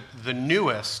maybe the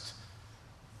newest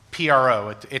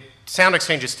PRO. Sound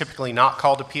Exchange is typically not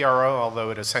called a PRO, although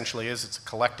it essentially is. It's a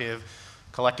collective,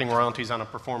 collecting royalties on a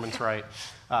performance right.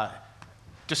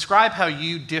 Describe how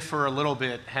you differ a little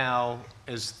bit, how,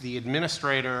 as the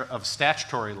administrator of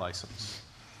statutory license,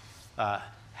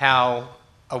 how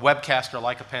a webcaster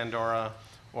like a Pandora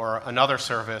or another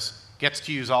service gets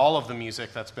to use all of the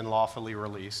music that's been lawfully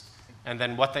released, and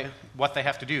then what they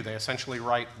have to do. They essentially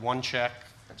write one check.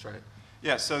 That's right.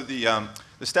 Yeah, so the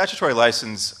statutory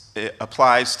license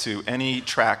applies to any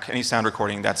track, any sound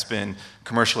recording that's been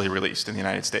commercially released in the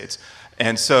United States.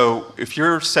 And so if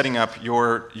you're setting up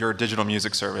your digital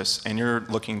music service and you're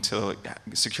looking to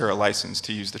secure a license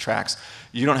to use the tracks,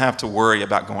 you don't have to worry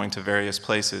about going to various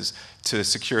places to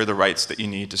secure the rights that you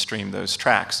need to stream those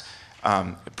tracks.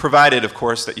 Provided, of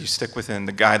course, that you stick within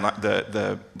the guideline,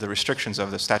 the restrictions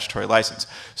of the statutory license.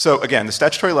 So again, the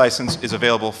statutory license is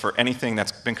available for anything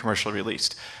that's been commercially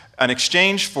released. In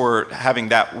exchange for having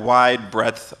that wide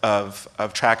breadth of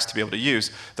tracks to be able to use,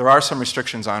 there are some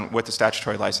restrictions on what the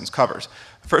statutory license covers.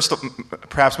 First,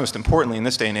 perhaps most importantly in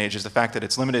this day and age, is the fact that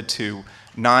it's limited to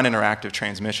non-interactive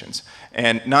transmissions.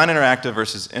 And non-interactive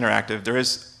versus interactive, there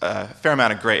is a fair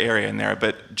amount of gray area in there,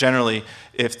 but generally,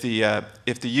 if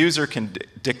the user can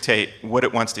dictate what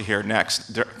it wants to hear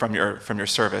next from your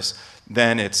service,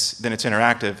 then it's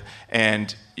interactive,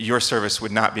 and your service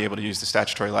would not be able to use the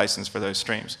statutory license for those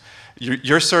streams.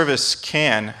 Your service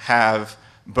can have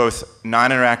both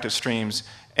non-interactive streams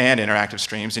and interactive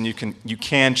streams, and you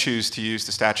can choose to use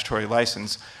the statutory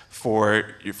license for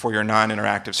your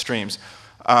non-interactive streams.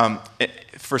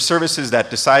 For services that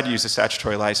decide to use the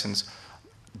statutory license,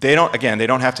 they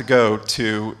don't have to go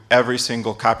to every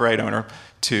single copyright owner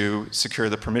to secure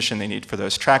the permission they need for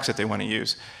those tracks that they want to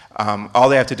use. All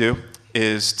they have to do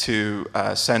is to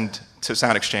send to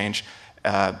Sound Exchange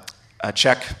a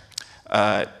check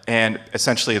and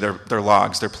essentially their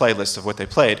logs, their playlists of what they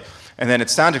played. And then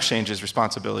it's Sound Exchange's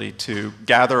responsibility to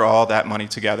gather all that money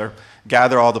together,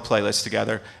 gather all the playlists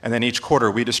together, and then each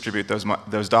quarter we distribute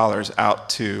those dollars out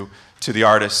to the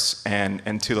artists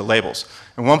and to the labels.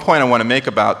 And one point I want to make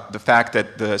about the fact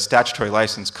that the statutory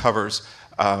license covers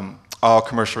all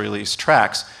commercially released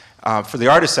tracks, for the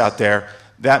artists out there,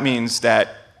 that means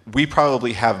that we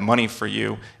probably have money for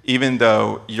you, even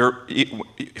though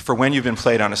for when you've been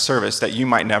played on a service that you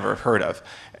might never have heard of.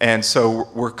 And so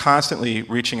we're constantly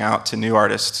reaching out to new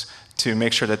artists to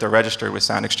make sure that they're registered with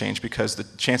Sound Exchange, because the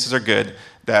chances are good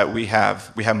that we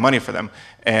have money for them.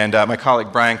 And my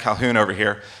colleague Brian Calhoun over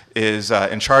here is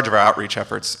in charge of our outreach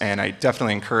efforts, and I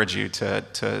definitely encourage you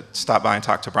to stop by and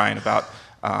talk to Brian about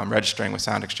registering with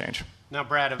Sound Exchange. Now,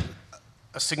 Brad,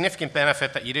 a significant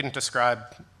benefit that you didn't describe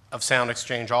of Sound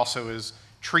Exchange also is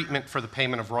treatment for the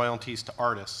payment of royalties to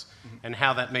artists, and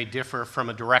how that may differ from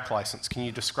a direct license. Can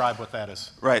you describe what that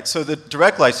is? Right. So the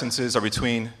direct licenses are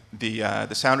between the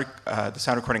sound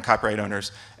recording copyright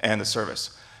owners and the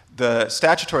service. The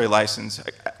statutory license,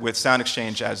 with Sound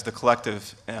Exchange as the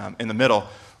collective in the middle,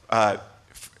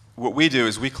 what we do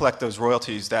is we collect those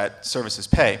royalties that services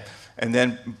pay, and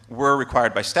then we're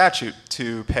required by statute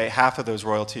to pay half of those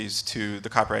royalties to the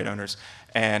copyright owners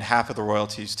and half of the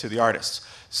royalties to the artists.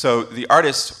 So the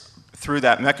artists, through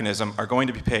that mechanism, are going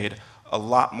to be paid a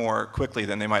lot more quickly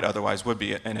than they might otherwise would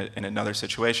be in another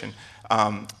situation.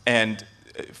 And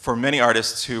for many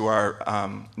artists who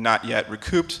are not yet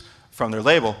recouped from their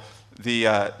label,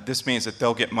 this means that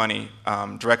they'll get money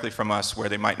directly from us where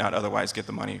they might not otherwise get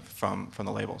the money from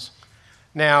the labels.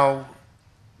 Now,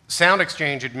 Sound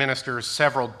Exchange administers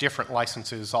several different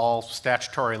licenses, all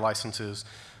statutory licenses,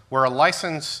 where a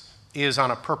license is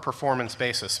on a per performance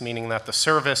basis, meaning that the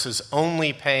service is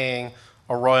only paying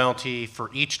a royalty for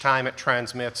each time it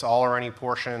transmits all or any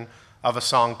portion of a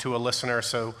song to a listener.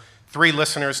 So 3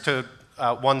 listeners to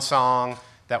one song,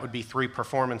 that would be 3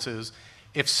 performances.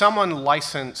 If someone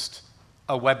licensed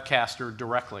a webcaster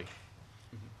directly,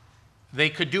 they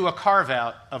could do a carve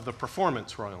out of the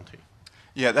performance royalty.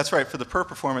 Yeah, that's right. For the per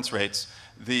performance rates,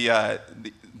 the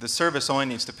service only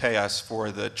needs to pay us for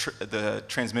the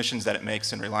transmissions that it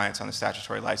makes in reliance on the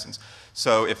statutory license.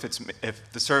 So if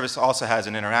the service also has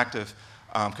an interactive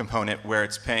component where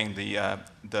it's paying the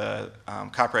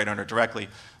copyright owner directly,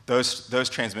 those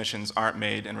transmissions aren't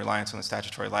made in reliance on the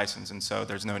statutory license, and so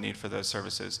there's no need for those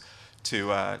services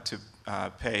to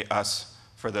pay us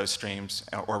for those streams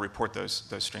or report those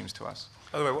streams to us.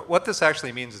 By the way, what this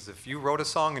actually means is if you wrote a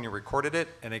song and you recorded it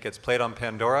and it gets played on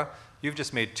Pandora, you've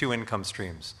just made 2 income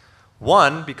streams.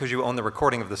 One, because you own the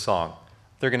recording of the song.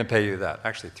 They're going to pay you that.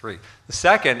 Actually, 3. The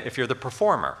second, if you're the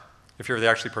performer, if you're the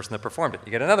actual person that performed it,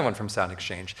 you get another one from Sound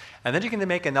Exchange. And then you can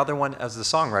make another one as the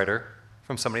songwriter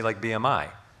from somebody like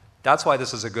BMI. That's why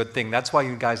this is a good thing. That's why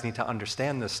you guys need to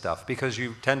understand this stuff, because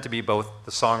you tend to be both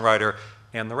the songwriter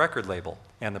and the record label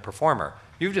and the performer.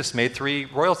 You've just made 3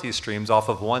 royalty streams off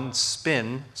of one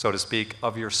spin, so to speak,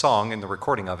 of your song and the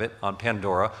recording of it on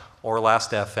Pandora or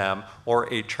Last.fm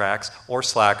or 8 Tracks or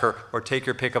Slacker, or take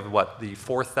your pick of what, the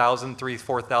 4,000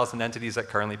 entities that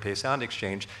currently pay Sound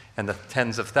Exchange and the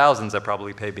tens of thousands that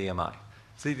probably pay BMI.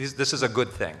 See, this is a good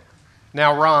thing.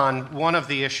 Now, Ron, one of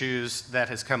the issues that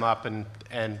has come up,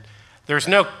 and there's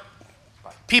no,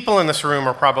 people in this room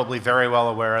are probably very well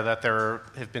aware that there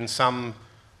have been some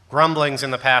grumblings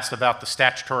in the past about the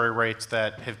statutory rates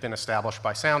that have been established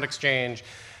by Sound Exchange.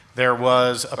 There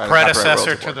was a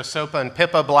predecessor to the SOPA and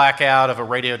PIPA blackout of a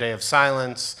Radio Day of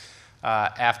Silence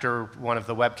after one of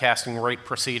the webcasting rate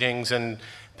proceedings, and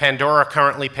Pandora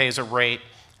currently pays a rate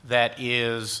that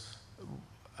is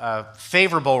a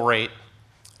favorable rate,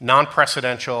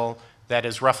 non-precedential, that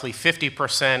is roughly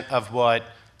 50% of what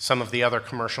some of the other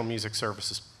commercial music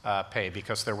services pay,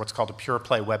 because they're what's called a pure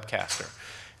play webcaster.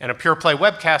 And a pure play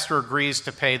webcaster agrees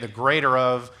to pay the greater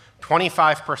of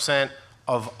 25%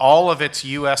 of all of its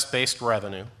US-based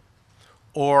revenue,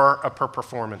 or a per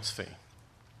performance fee.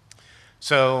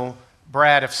 So,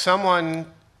 Brad, if someone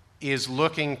is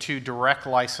looking to direct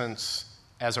license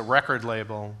as a record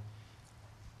label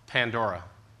Pandora,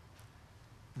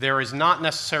 there is not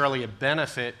necessarily a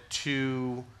benefit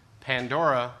to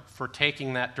Pandora for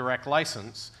taking that direct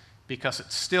license, because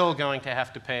it's still going to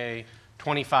have to pay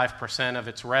 25% of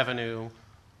its revenue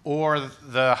or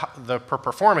the per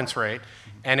performance rate.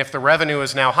 And if the revenue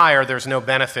is now higher, there's no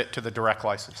benefit to the direct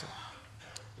licensing.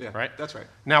 Yeah, right? That's right.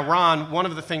 Now, Ron, one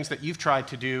of the things that you've tried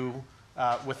to do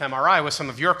with MRI with some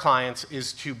of your clients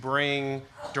is to bring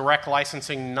direct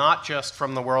licensing not just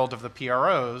from the world of the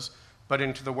PROs, but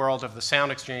into the world of the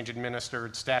Sound Exchange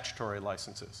administered statutory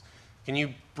licenses. Can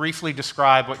you briefly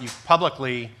describe what you've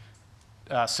publicly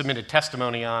submitted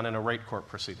testimony on in a rate court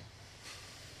proceeding?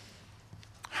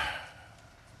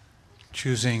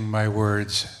 Choosing my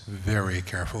words very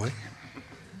carefully.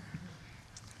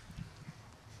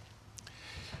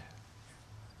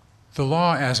 The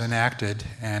law as enacted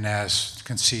and as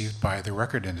conceived by the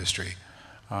record industry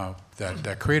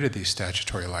that created these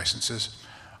statutory licenses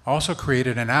also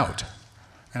created an out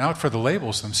for the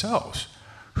labels themselves,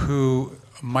 who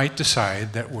might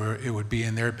decide that it would be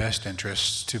in their best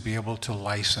interests to be able to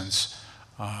license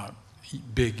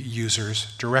big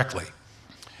users directly.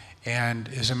 And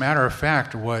as a matter of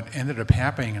fact, what ended up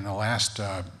happening in the last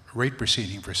rate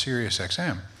proceeding for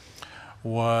SiriusXM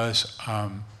was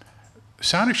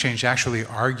SoundExchange actually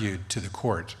argued to the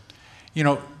court, you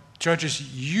know, judges,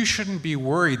 you shouldn't be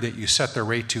worried that you set the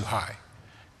rate too high,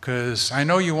 because I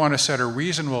know you want to set a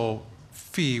reasonable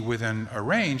fee within a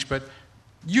range, but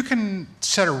you can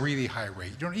set a really high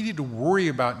rate. You don't need to worry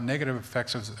about negative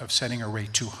effects of setting a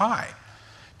rate too high,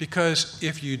 because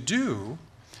if you do,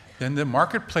 then the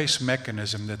marketplace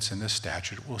mechanism that's in the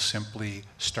statute will simply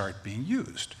start being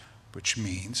used, which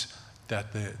means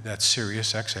that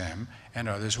SiriusXM and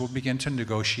others will begin to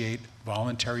negotiate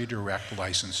voluntary direct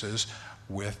licenses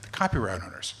with copyright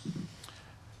owners.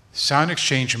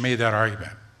 SoundExchange made that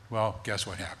argument. Well, guess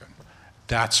what happened?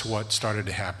 That's what started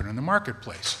to happen in the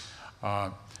marketplace.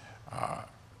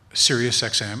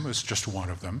 SiriusXM was just one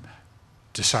of them,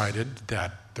 decided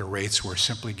that the rates were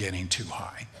simply getting too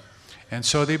high. And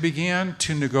so they began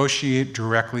to negotiate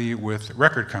directly with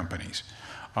record companies,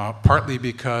 partly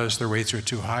because the rates were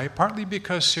too high, partly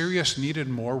because Sirius needed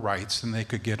more rights than they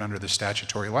could get under the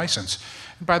statutory license.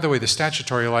 And by the way, the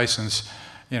statutory license,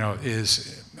 you know,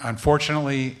 is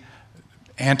unfortunately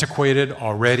antiquated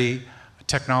already.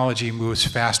 Technology moves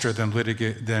faster than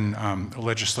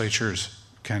legislatures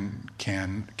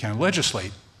can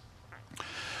legislate.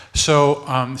 So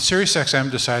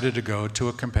SiriusXM decided to go to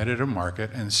a competitive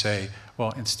market and say,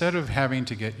 well, instead of having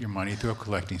to get your money through a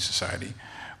collecting society,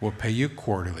 we'll pay you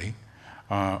quarterly,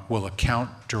 we'll account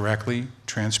directly,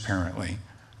 transparently,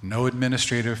 no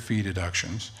administrative fee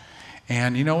deductions,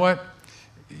 and you know what?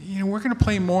 You know, we're going to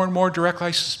play more and more direct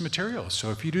license materials.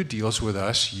 So if you do deals with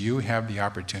us, you have the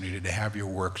opportunity to have your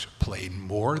works played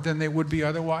more than they would be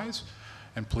otherwise.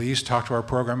 And please talk to our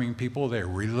programming people. They're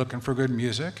really looking for good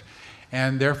music.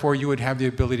 And therefore, you would have the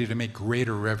ability to make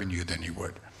greater revenue than you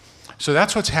would. So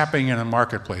that's what's happening in the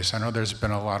marketplace. I know there's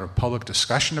been a lot of public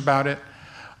discussion about it.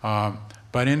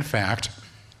 But in fact,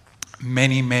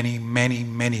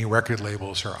 many record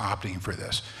labels are opting for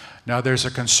this. Now, there's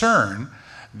a concern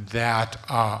that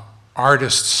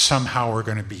artists somehow are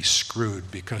going to be screwed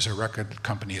because the record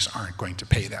companies aren't going to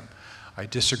pay them. I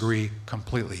disagree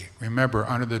completely. Remember,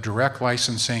 under the direct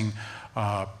licensing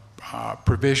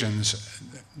provisions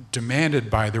demanded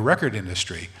by the record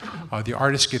industry, the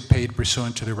artists get paid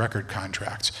pursuant to the record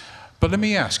contracts. But let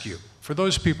me ask you, for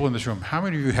those people in this room, how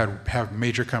many of you have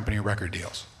major company record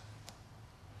deals?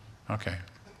 Okay,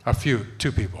 a few,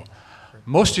 2 people.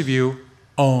 Most of you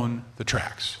own the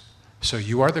tracks. So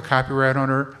you are the copyright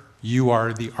owner, you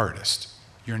are the artist.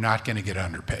 You're not going to get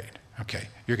underpaid, okay?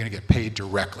 You're going to get paid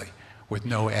directly with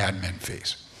no admin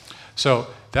fees. So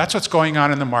that's what's going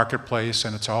on in the marketplace,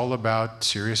 and it's all about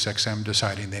SiriusXM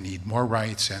deciding they need more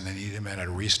rights and they need them at a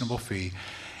reasonable fee,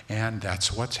 and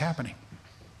that's what's happening.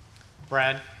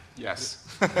 Brad? Yes.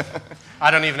 I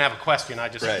don't even have a question. I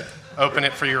just open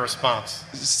it for your response.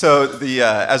 So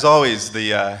as always,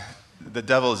 the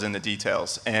devil is in the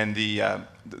details, and the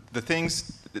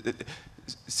things.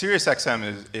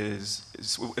 SiriusXM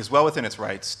is well within its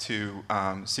rights to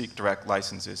seek direct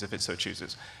licenses if it so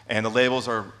chooses, and the labels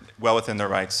are well within their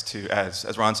rights to,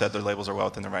 as Ron said, their labels are well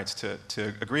within their rights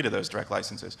to agree to those direct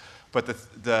licenses. But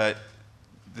the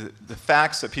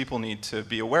facts that people need to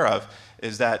be aware of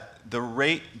is that the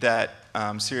rate that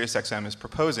SiriusXM is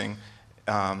proposing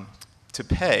to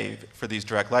pay for these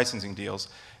direct licensing deals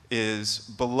is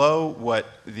below what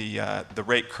the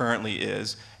rate currently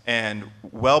is, and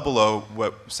well below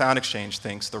what SoundExchange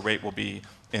thinks the rate will be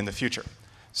in the future.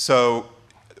 So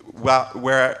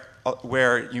where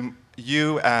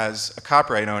you as a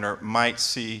copyright owner might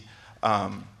see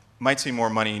more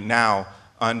money now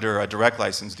under a direct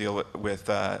license deal with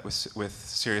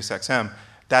SiriusXM,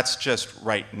 that's just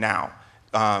right now.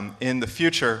 In the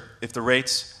future, if the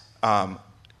rates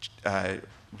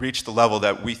reach the level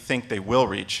that we think they will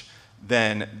reach,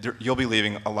 then you'll be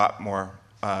leaving a lot more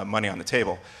money on the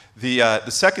table. The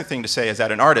second thing to say is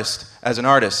that as an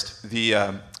artist,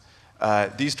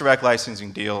 these direct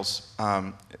licensing deals,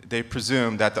 they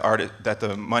presume that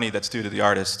the money that's due to the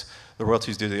artist, the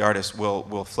royalties due to the artist,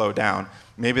 will flow down.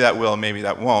 Maybe that will, maybe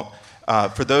that won't.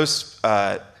 For those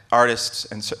artists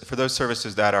and for those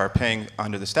services that are paying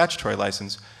under the statutory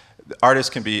license, the artists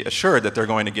can be assured that they're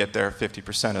going to get their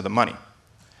 50% of the money.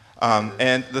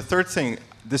 And the third thing,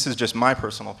 this is just my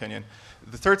personal opinion,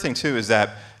 the third thing too is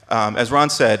that, as Ron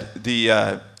said,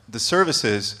 the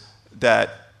services that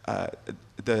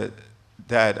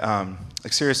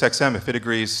like SiriusXM, if it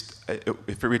agrees,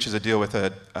 if it reaches a deal with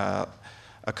a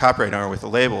copyright owner, with a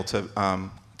label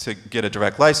to get a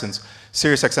direct license,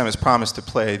 SiriusXM has promised to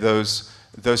play those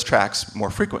those tracks more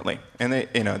frequently. And they,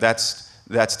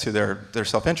 that's to their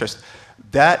self-interest.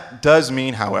 That does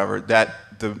mean, however,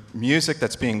 that the music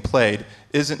that's being played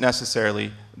isn't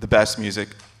necessarily the best music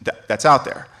that's out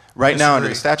there. Right now, under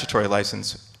the statutory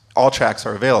license, all tracks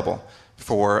are available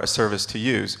for a service to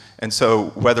use. And so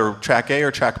whether track A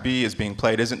or track B is being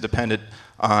played isn't dependent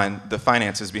on the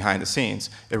finances behind the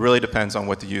scenes. It really depends on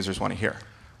what the users want to hear.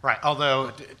 Right,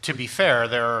 although, to be fair,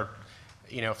 there are,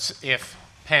 if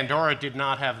Pandora did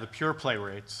not have the pure play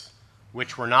rates,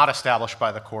 which were not established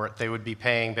by the court, they would be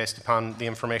paying, based upon the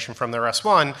information from their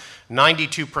S1,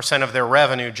 92% of their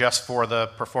revenue just for the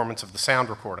performance of the sound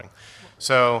recording.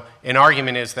 So an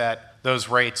argument is that those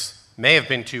rates may have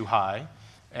been too high,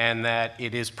 and that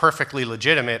it is perfectly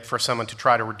legitimate for someone to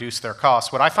try to reduce their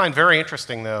costs. What I find very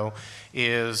interesting, though,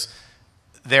 is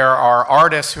there are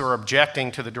artists who are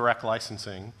objecting to the direct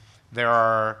licensing. There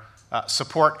are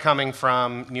support coming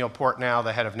from Neil Portnow,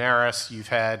 the head of NARAS. You've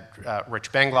had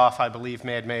Rich Bengloff, I believe,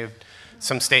 may have made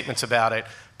some statements about it.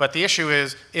 But the issue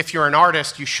is, if you're an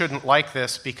artist, you shouldn't like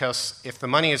this, because if the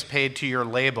money is paid to your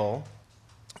label,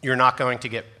 you're not going to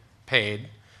get paid,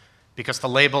 because the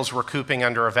label's recouping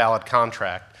under a valid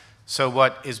contract. So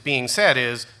what is being said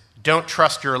is, don't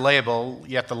trust your label,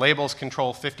 yet the labels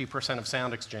control 50% of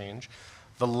SoundExchange.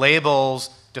 The labels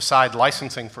decide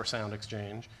licensing for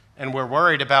SoundExchange, and we're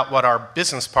worried about what our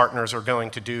business partners are going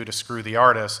to do to screw the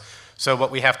artists. So what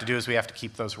we have to do is we have to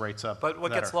keep those rates up. But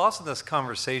what gets lost in this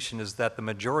conversation is that the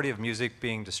majority of music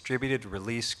being distributed,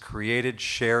 released, created,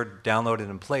 shared, downloaded,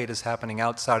 and played is happening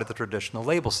outside of the traditional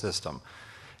label system.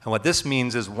 And what this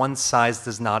means is one size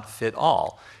does not fit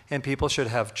all. And people should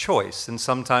have choice. And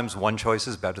sometimes one choice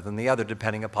is better than the other,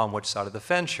 depending upon which side of the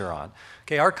fence you're on.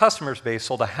 Okay, our customer base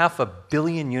sold 500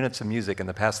 million units of music in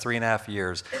the past 3.5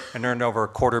 years and earned over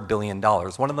 $250 million.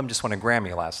 One of them just won a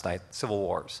Grammy last night, Civil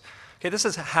Wars. Okay, this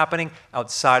is happening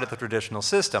outside of the traditional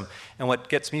system. And what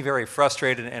gets me very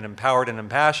frustrated and empowered and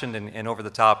impassioned and over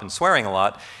the top and swearing a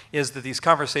lot is that these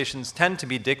conversations tend to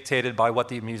be dictated by what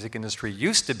the music industry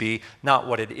used to be, not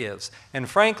what it is. And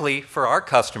frankly, for our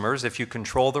customers, if you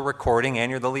control the recording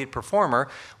and you're the lead performer,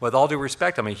 with all due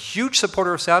respect, I'm a huge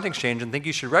supporter of SoundExchange and think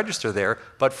you should register there.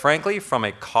 But frankly, from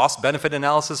a cost-benefit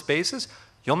analysis basis,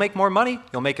 you'll make more money,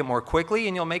 you'll make it more quickly,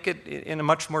 and you'll make it in a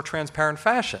much more transparent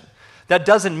fashion. That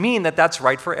doesn't mean that that's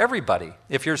right for everybody.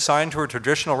 If you're signed to a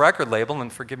traditional record label,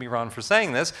 and forgive me, Ron, for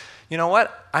saying this, you know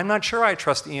what? I'm not sure I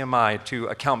trust EMI to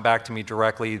account back to me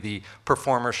directly the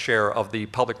performer share of the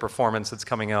public performance that's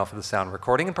coming off of the sound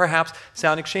recording, and perhaps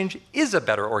SoundExchange is a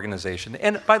better organization.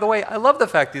 And by the way, I love the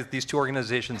fact that these two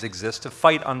organizations exist to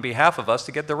fight on behalf of us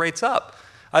to get the rates up.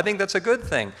 I think that's a good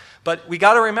thing. But we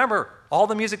got to remember, all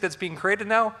the music that's being created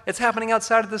now, it's happening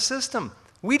outside of the system.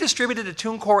 We distributed to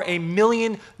TuneCore 1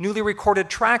 million newly recorded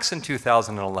tracks in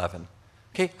 2011.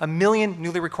 Okay, 1 million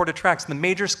newly recorded tracks. The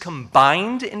majors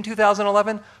combined in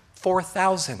 2011,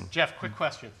 4,000. Jeff, quick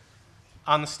question.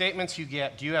 On the statements you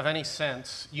get, do you have any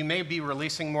sense, you may be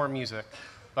releasing more music,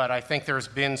 but I think there's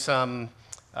been some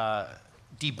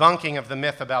debunking of the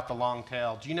myth about the long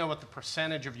tail. Do you know what the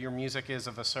percentage of your music is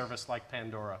of a service like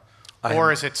Pandora?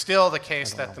 Or is it still the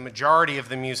case that the majority of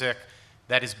the music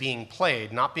that is being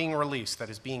played, not being released, that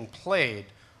is being played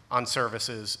on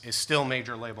services is still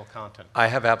major label content? I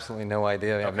have absolutely no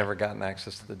idea. I've never gotten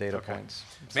access to the data points.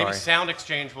 Maybe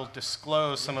SoundExchange will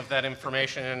disclose some of that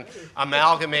information in an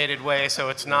amalgamated way so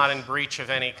it's not in breach of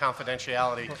any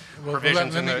confidentiality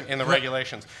provisions in the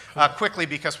regulations. Quickly,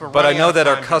 because we're But I running know out of that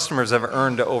our time. customers have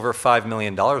earned over $5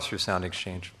 million through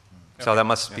SoundExchange. So that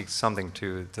must speak something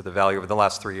to the value over the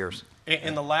last 3 years.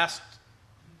 In the last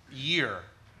year,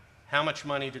 how much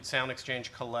money did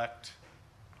SoundExchange collect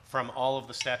from all of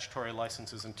the statutory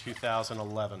licenses in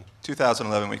 2011?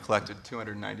 2011, we collected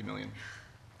 $290 million.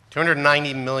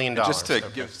 $290 million. And just to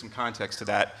give some context to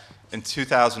that, in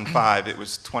 2005, it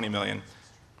was $20 million.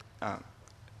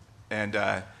 And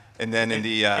then in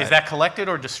the... is that collected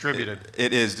or distributed?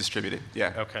 It is distributed,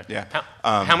 yeah. Okay. Yeah.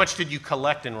 How much did you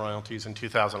collect in royalties in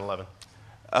 2011?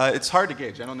 It's hard to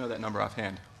gauge. I don't know that number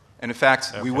offhand. And in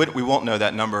fact, we won't know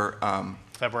that number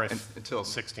February until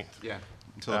 16th. Yeah,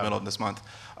 until the middle of this month.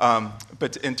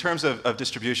 But in terms of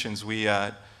distributions, we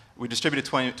distributed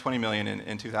 20 million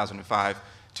in 2005.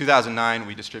 2009,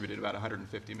 we distributed about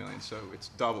 150 million, so it's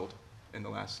doubled in the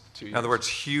last 2 years. In other words,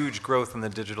 huge growth in the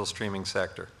digital streaming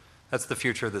sector. That's the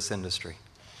future of this industry.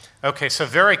 Okay, so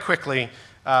very quickly,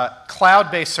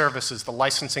 cloud-based services, the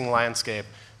licensing landscape,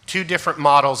 2 different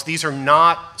models. These are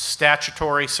not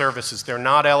statutory services. They're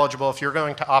not eligible. If you're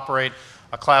going to operate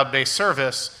a cloud-based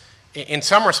service, in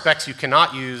some respects you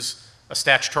cannot use a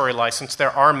statutory license.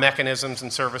 There are mechanisms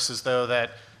and services, though,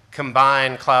 that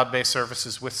combine cloud-based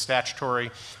services with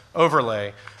statutory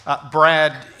overlay.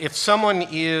 Brad, if someone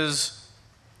is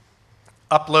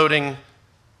uploading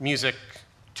music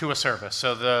to a service,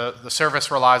 so the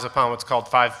service relies upon what's called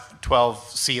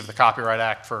 512C of the Copyright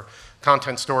Act for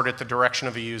content stored at the direction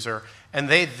of a user, and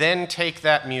they then take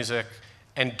that music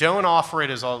and don't offer it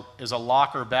as a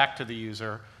locker back to the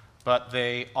user, but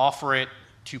they offer it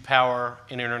to power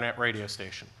an internet radio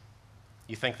station.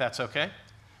 You think that's okay?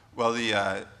 Well,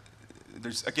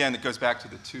 there's, again, it goes back to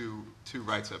the two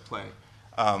rights at play.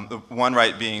 The one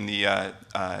right being the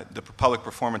public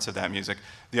performance of that music.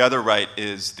 The other right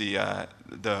is the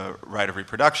right of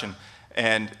reproduction.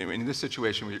 And in this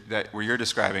situation where you're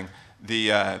describing,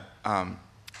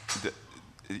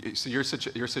 so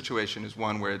your situation is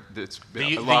one where it's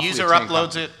the user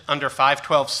uploads it under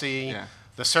 512C. Yeah.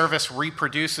 The service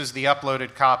reproduces the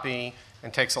uploaded copy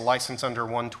and takes a license under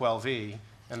 112E,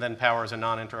 and then powers a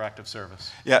non-interactive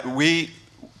service. Yeah, we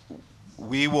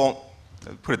won't,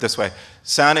 put it this way,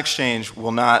 Sound Exchange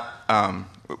will not,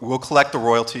 we'll collect the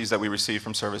royalties that we receive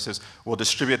from services, we'll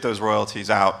distribute those royalties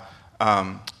out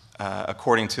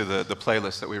according to the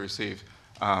playlist that we receive,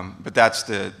 but that's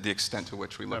the extent to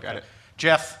which we look at it.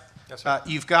 Jeff, Yes, sir.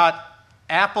 You've got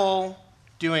Apple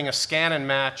doing a scan and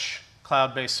match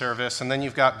cloud-based service, and then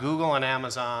you've got Google and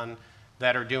Amazon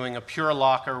that are doing a pure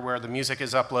locker where the music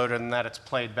is uploaded and that it's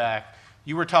played back.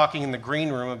 You were talking in the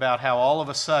green room about how all of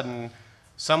a sudden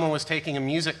someone was taking a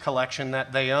music collection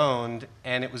that they owned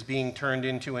and it was being turned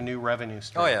into a new revenue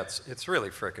stream. Oh yeah, it's really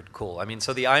frickin' cool. I mean,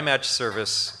 so the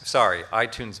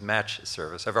iTunes Match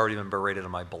service, I've already been berated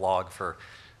on my blog for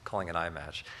calling it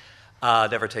iMatch.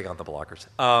 Never take on the bloggers.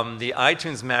 The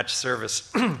iTunes Match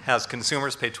service has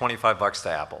consumers pay $25 to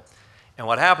Apple. And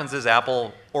what happens is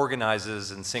Apple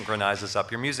organizes and synchronizes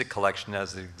up your music collection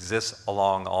as it exists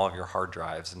along all of your hard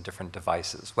drives and different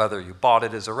devices. Whether you bought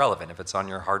it is irrelevant. If it's on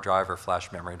your hard drive or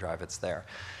flash memory drive, it's there.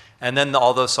 And then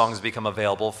all those songs become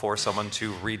available for someone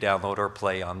to re-download or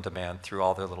play on demand through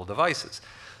all their little devices.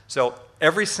 So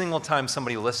every single time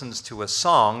somebody listens to a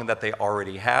song that they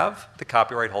already have, the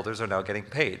copyright holders are now getting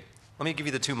paid. Let me give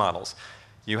you the two models.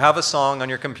 You have a song on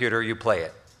your computer, you play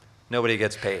it. Nobody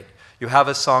gets paid. You have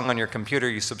a song on your computer,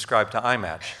 you subscribe to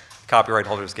iMatch. Copyright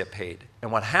holders get paid.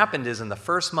 And what happened is in the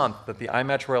first month that the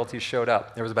iMatch royalties showed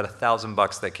up, there was about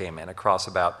 $1,000 that came in across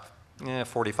about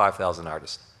 45,000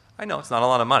 artists. I know, it's not a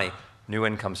lot of money. New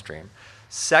income stream.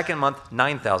 Second month,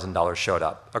 $9,000 showed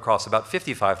up across about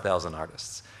 55,000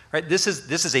 artists. Right? This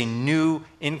is a new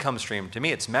income stream. To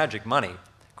me, it's magic money.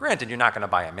 Granted, you're not going to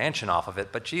buy a mansion off of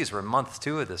it, but geez, we're in month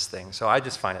 2 of this thing. So I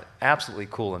just find it absolutely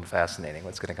cool and fascinating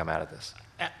what's going to come out of this.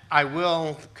 I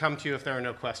will come to you if there are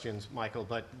no questions, Michael,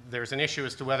 but there's an issue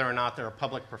as to whether or not there are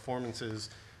public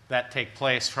performances that take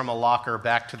place from a locker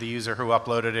back to the user who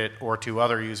uploaded it or to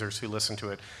other users who listen to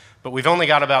it. But we've only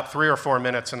got about 3 or 4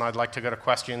 minutes, and I'd like to go to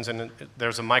questions, and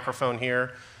there's a microphone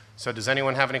here. So does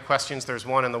anyone have any questions? There's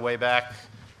one in the way back.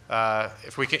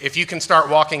 If you can start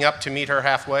walking up to meet her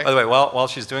halfway. By the way, while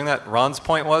she's doing that, Ron's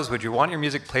point was, would you want your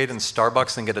music played in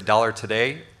Starbucks and get $1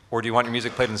 today? Or do you want your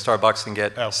music played in Starbucks and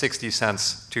get 60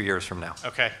 cents 2 years from now?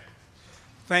 Okay.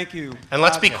 Thank you. And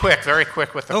let's be quick, very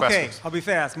quick with the questions. Okay, I'll be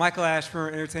fast. Michael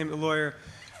Ashburn, entertainment lawyer.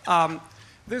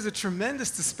 There's a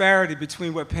tremendous disparity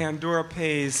between what Pandora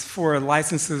pays for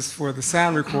licenses for the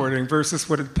sound recording versus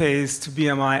what it pays to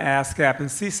BMI, ASCAP, and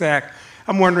CSAC.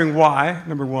 I'm wondering why,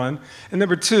 number one. And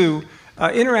number two,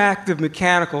 interactive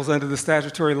mechanicals under the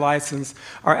statutory license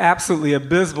are absolutely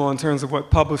abysmal in terms of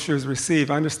what publishers receive.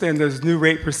 I understand there's new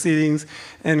rate proceedings,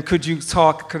 and could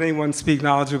anyone speak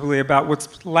knowledgeably about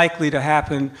what's likely to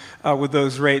happen with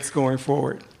those rates going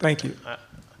forward? Thank you.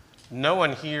 No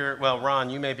one here, well, Ron,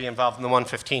 you may be involved in the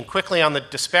 115. Quickly on the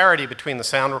disparity between the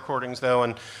sound recordings, though,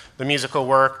 and the musical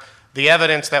work, the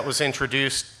evidence that was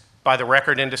introduced by the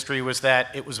record industry was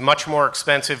that it was much more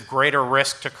expensive, greater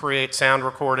risk to create sound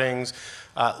recordings,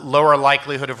 lower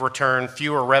likelihood of return,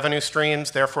 fewer revenue streams.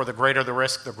 Therefore, the greater the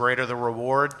risk, the greater the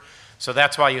reward. So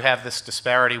that's why you have this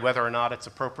disparity. Whether or not it's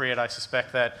appropriate, I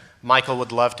suspect that Michael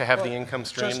would love to have the income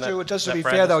stream. Just to be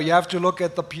fair, though, you have to look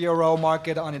at the PRO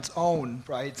market on its own,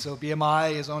 right? So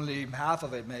BMI is only half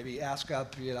of it, maybe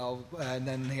ASCAP, and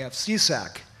then you have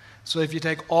CSAC. So if you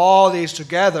take all these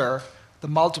together, the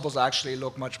multiples actually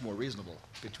look much more reasonable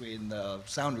between the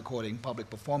sound recording, public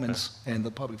performance, and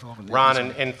the public performance.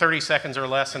 Ron, in 30 seconds or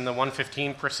less in the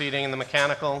 115 proceeding and the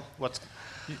mechanical,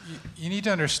 You need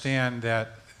to understand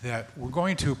that we're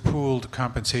going to pooled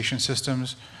compensation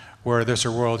systems where there's a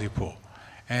royalty pool.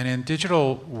 And in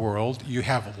digital world, you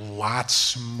have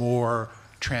lots more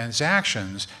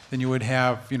transactions than you would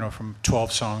have, from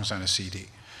 12 songs on a CD.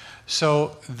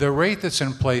 So the rate that's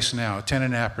in place now,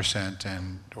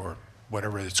 10.5%, or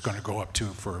whatever it's going to go up to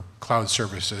for cloud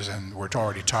services, and we're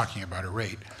already talking about a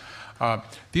rate.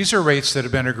 These are rates that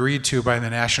have been agreed to by the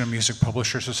National Music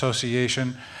Publishers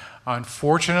Association.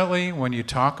 Unfortunately, when you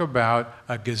talk about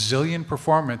a gazillion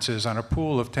performances on a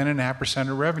pool of 10.5%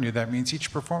 of revenue, that means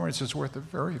each performance is worth a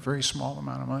very, very small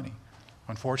amount of money,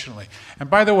 unfortunately. And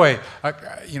by the way,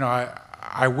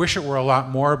 I wish it were a lot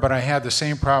more, but I had the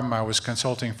same problem. I was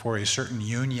consulting for a certain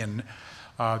union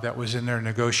that was in their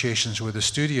negotiations with the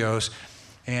studios,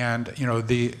 and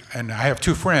and I have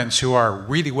two friends who are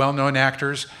really well-known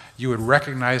actors. You would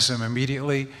recognize them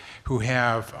immediately, who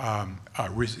have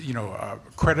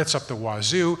credits up the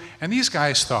wazoo, and these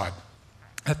guys thought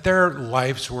that their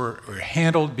lives were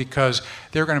handled because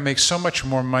they're going to make so much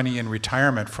more money in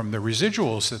retirement from the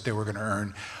residuals that they were going to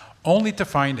earn, only to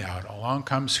find out along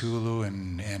comes Hulu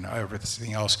and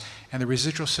everything else, and the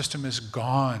residual system is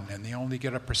gone, and they only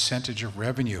get a percentage of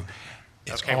revenue.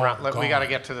 It's Okay, all Ron, we got to gone.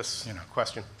 get to this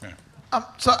question. Yeah.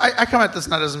 So I come at this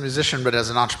not as a musician, but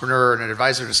as an entrepreneur and an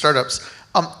advisor to startups.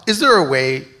 Is there a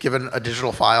way, given a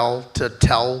digital file, to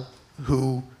tell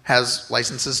who has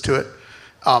licenses to it?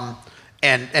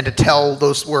 And to tell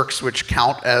those works which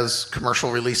count as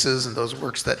commercial releases and those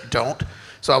works that don't?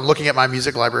 So I'm looking at my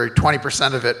music library,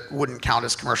 20% of it wouldn't count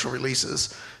as commercial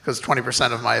releases, because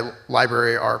 20% of my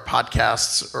library are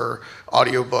podcasts or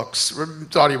audiobooks.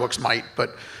 Audiobooks might,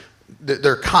 but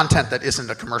they're content that isn't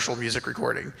a commercial music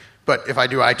recording. But if I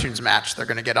do iTunes Match, they're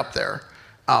going to get up there.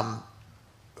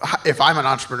 If I'm an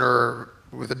entrepreneur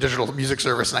with a digital music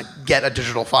service and I get a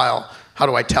digital file, how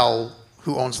do I tell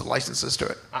who owns the licenses to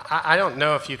it? I don't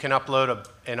know if you can upload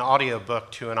an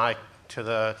audiobook to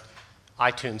the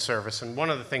iTunes service. And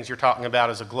one of the things you're talking about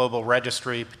is a global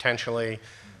registry, potentially.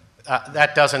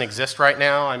 That doesn't exist right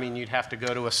now. I mean, you'd have to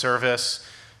go to a service.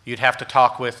 You'd have to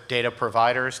talk with data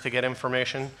providers to get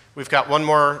information. We've got one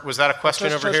more. Was that a question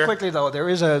over just here? quickly, though, there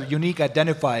is a unique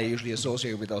identifier usually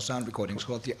associated with those sound recordings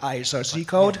called the ISRC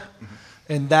code,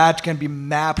 and that can be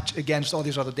mapped against all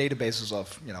these other databases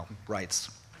of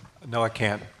rights. No, I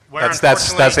can't. Where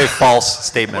That's a false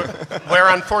statement.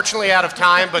 We're unfortunately out of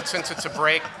time, but since it's a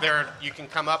break, you can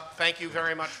come up. Thank you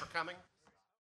very much for coming.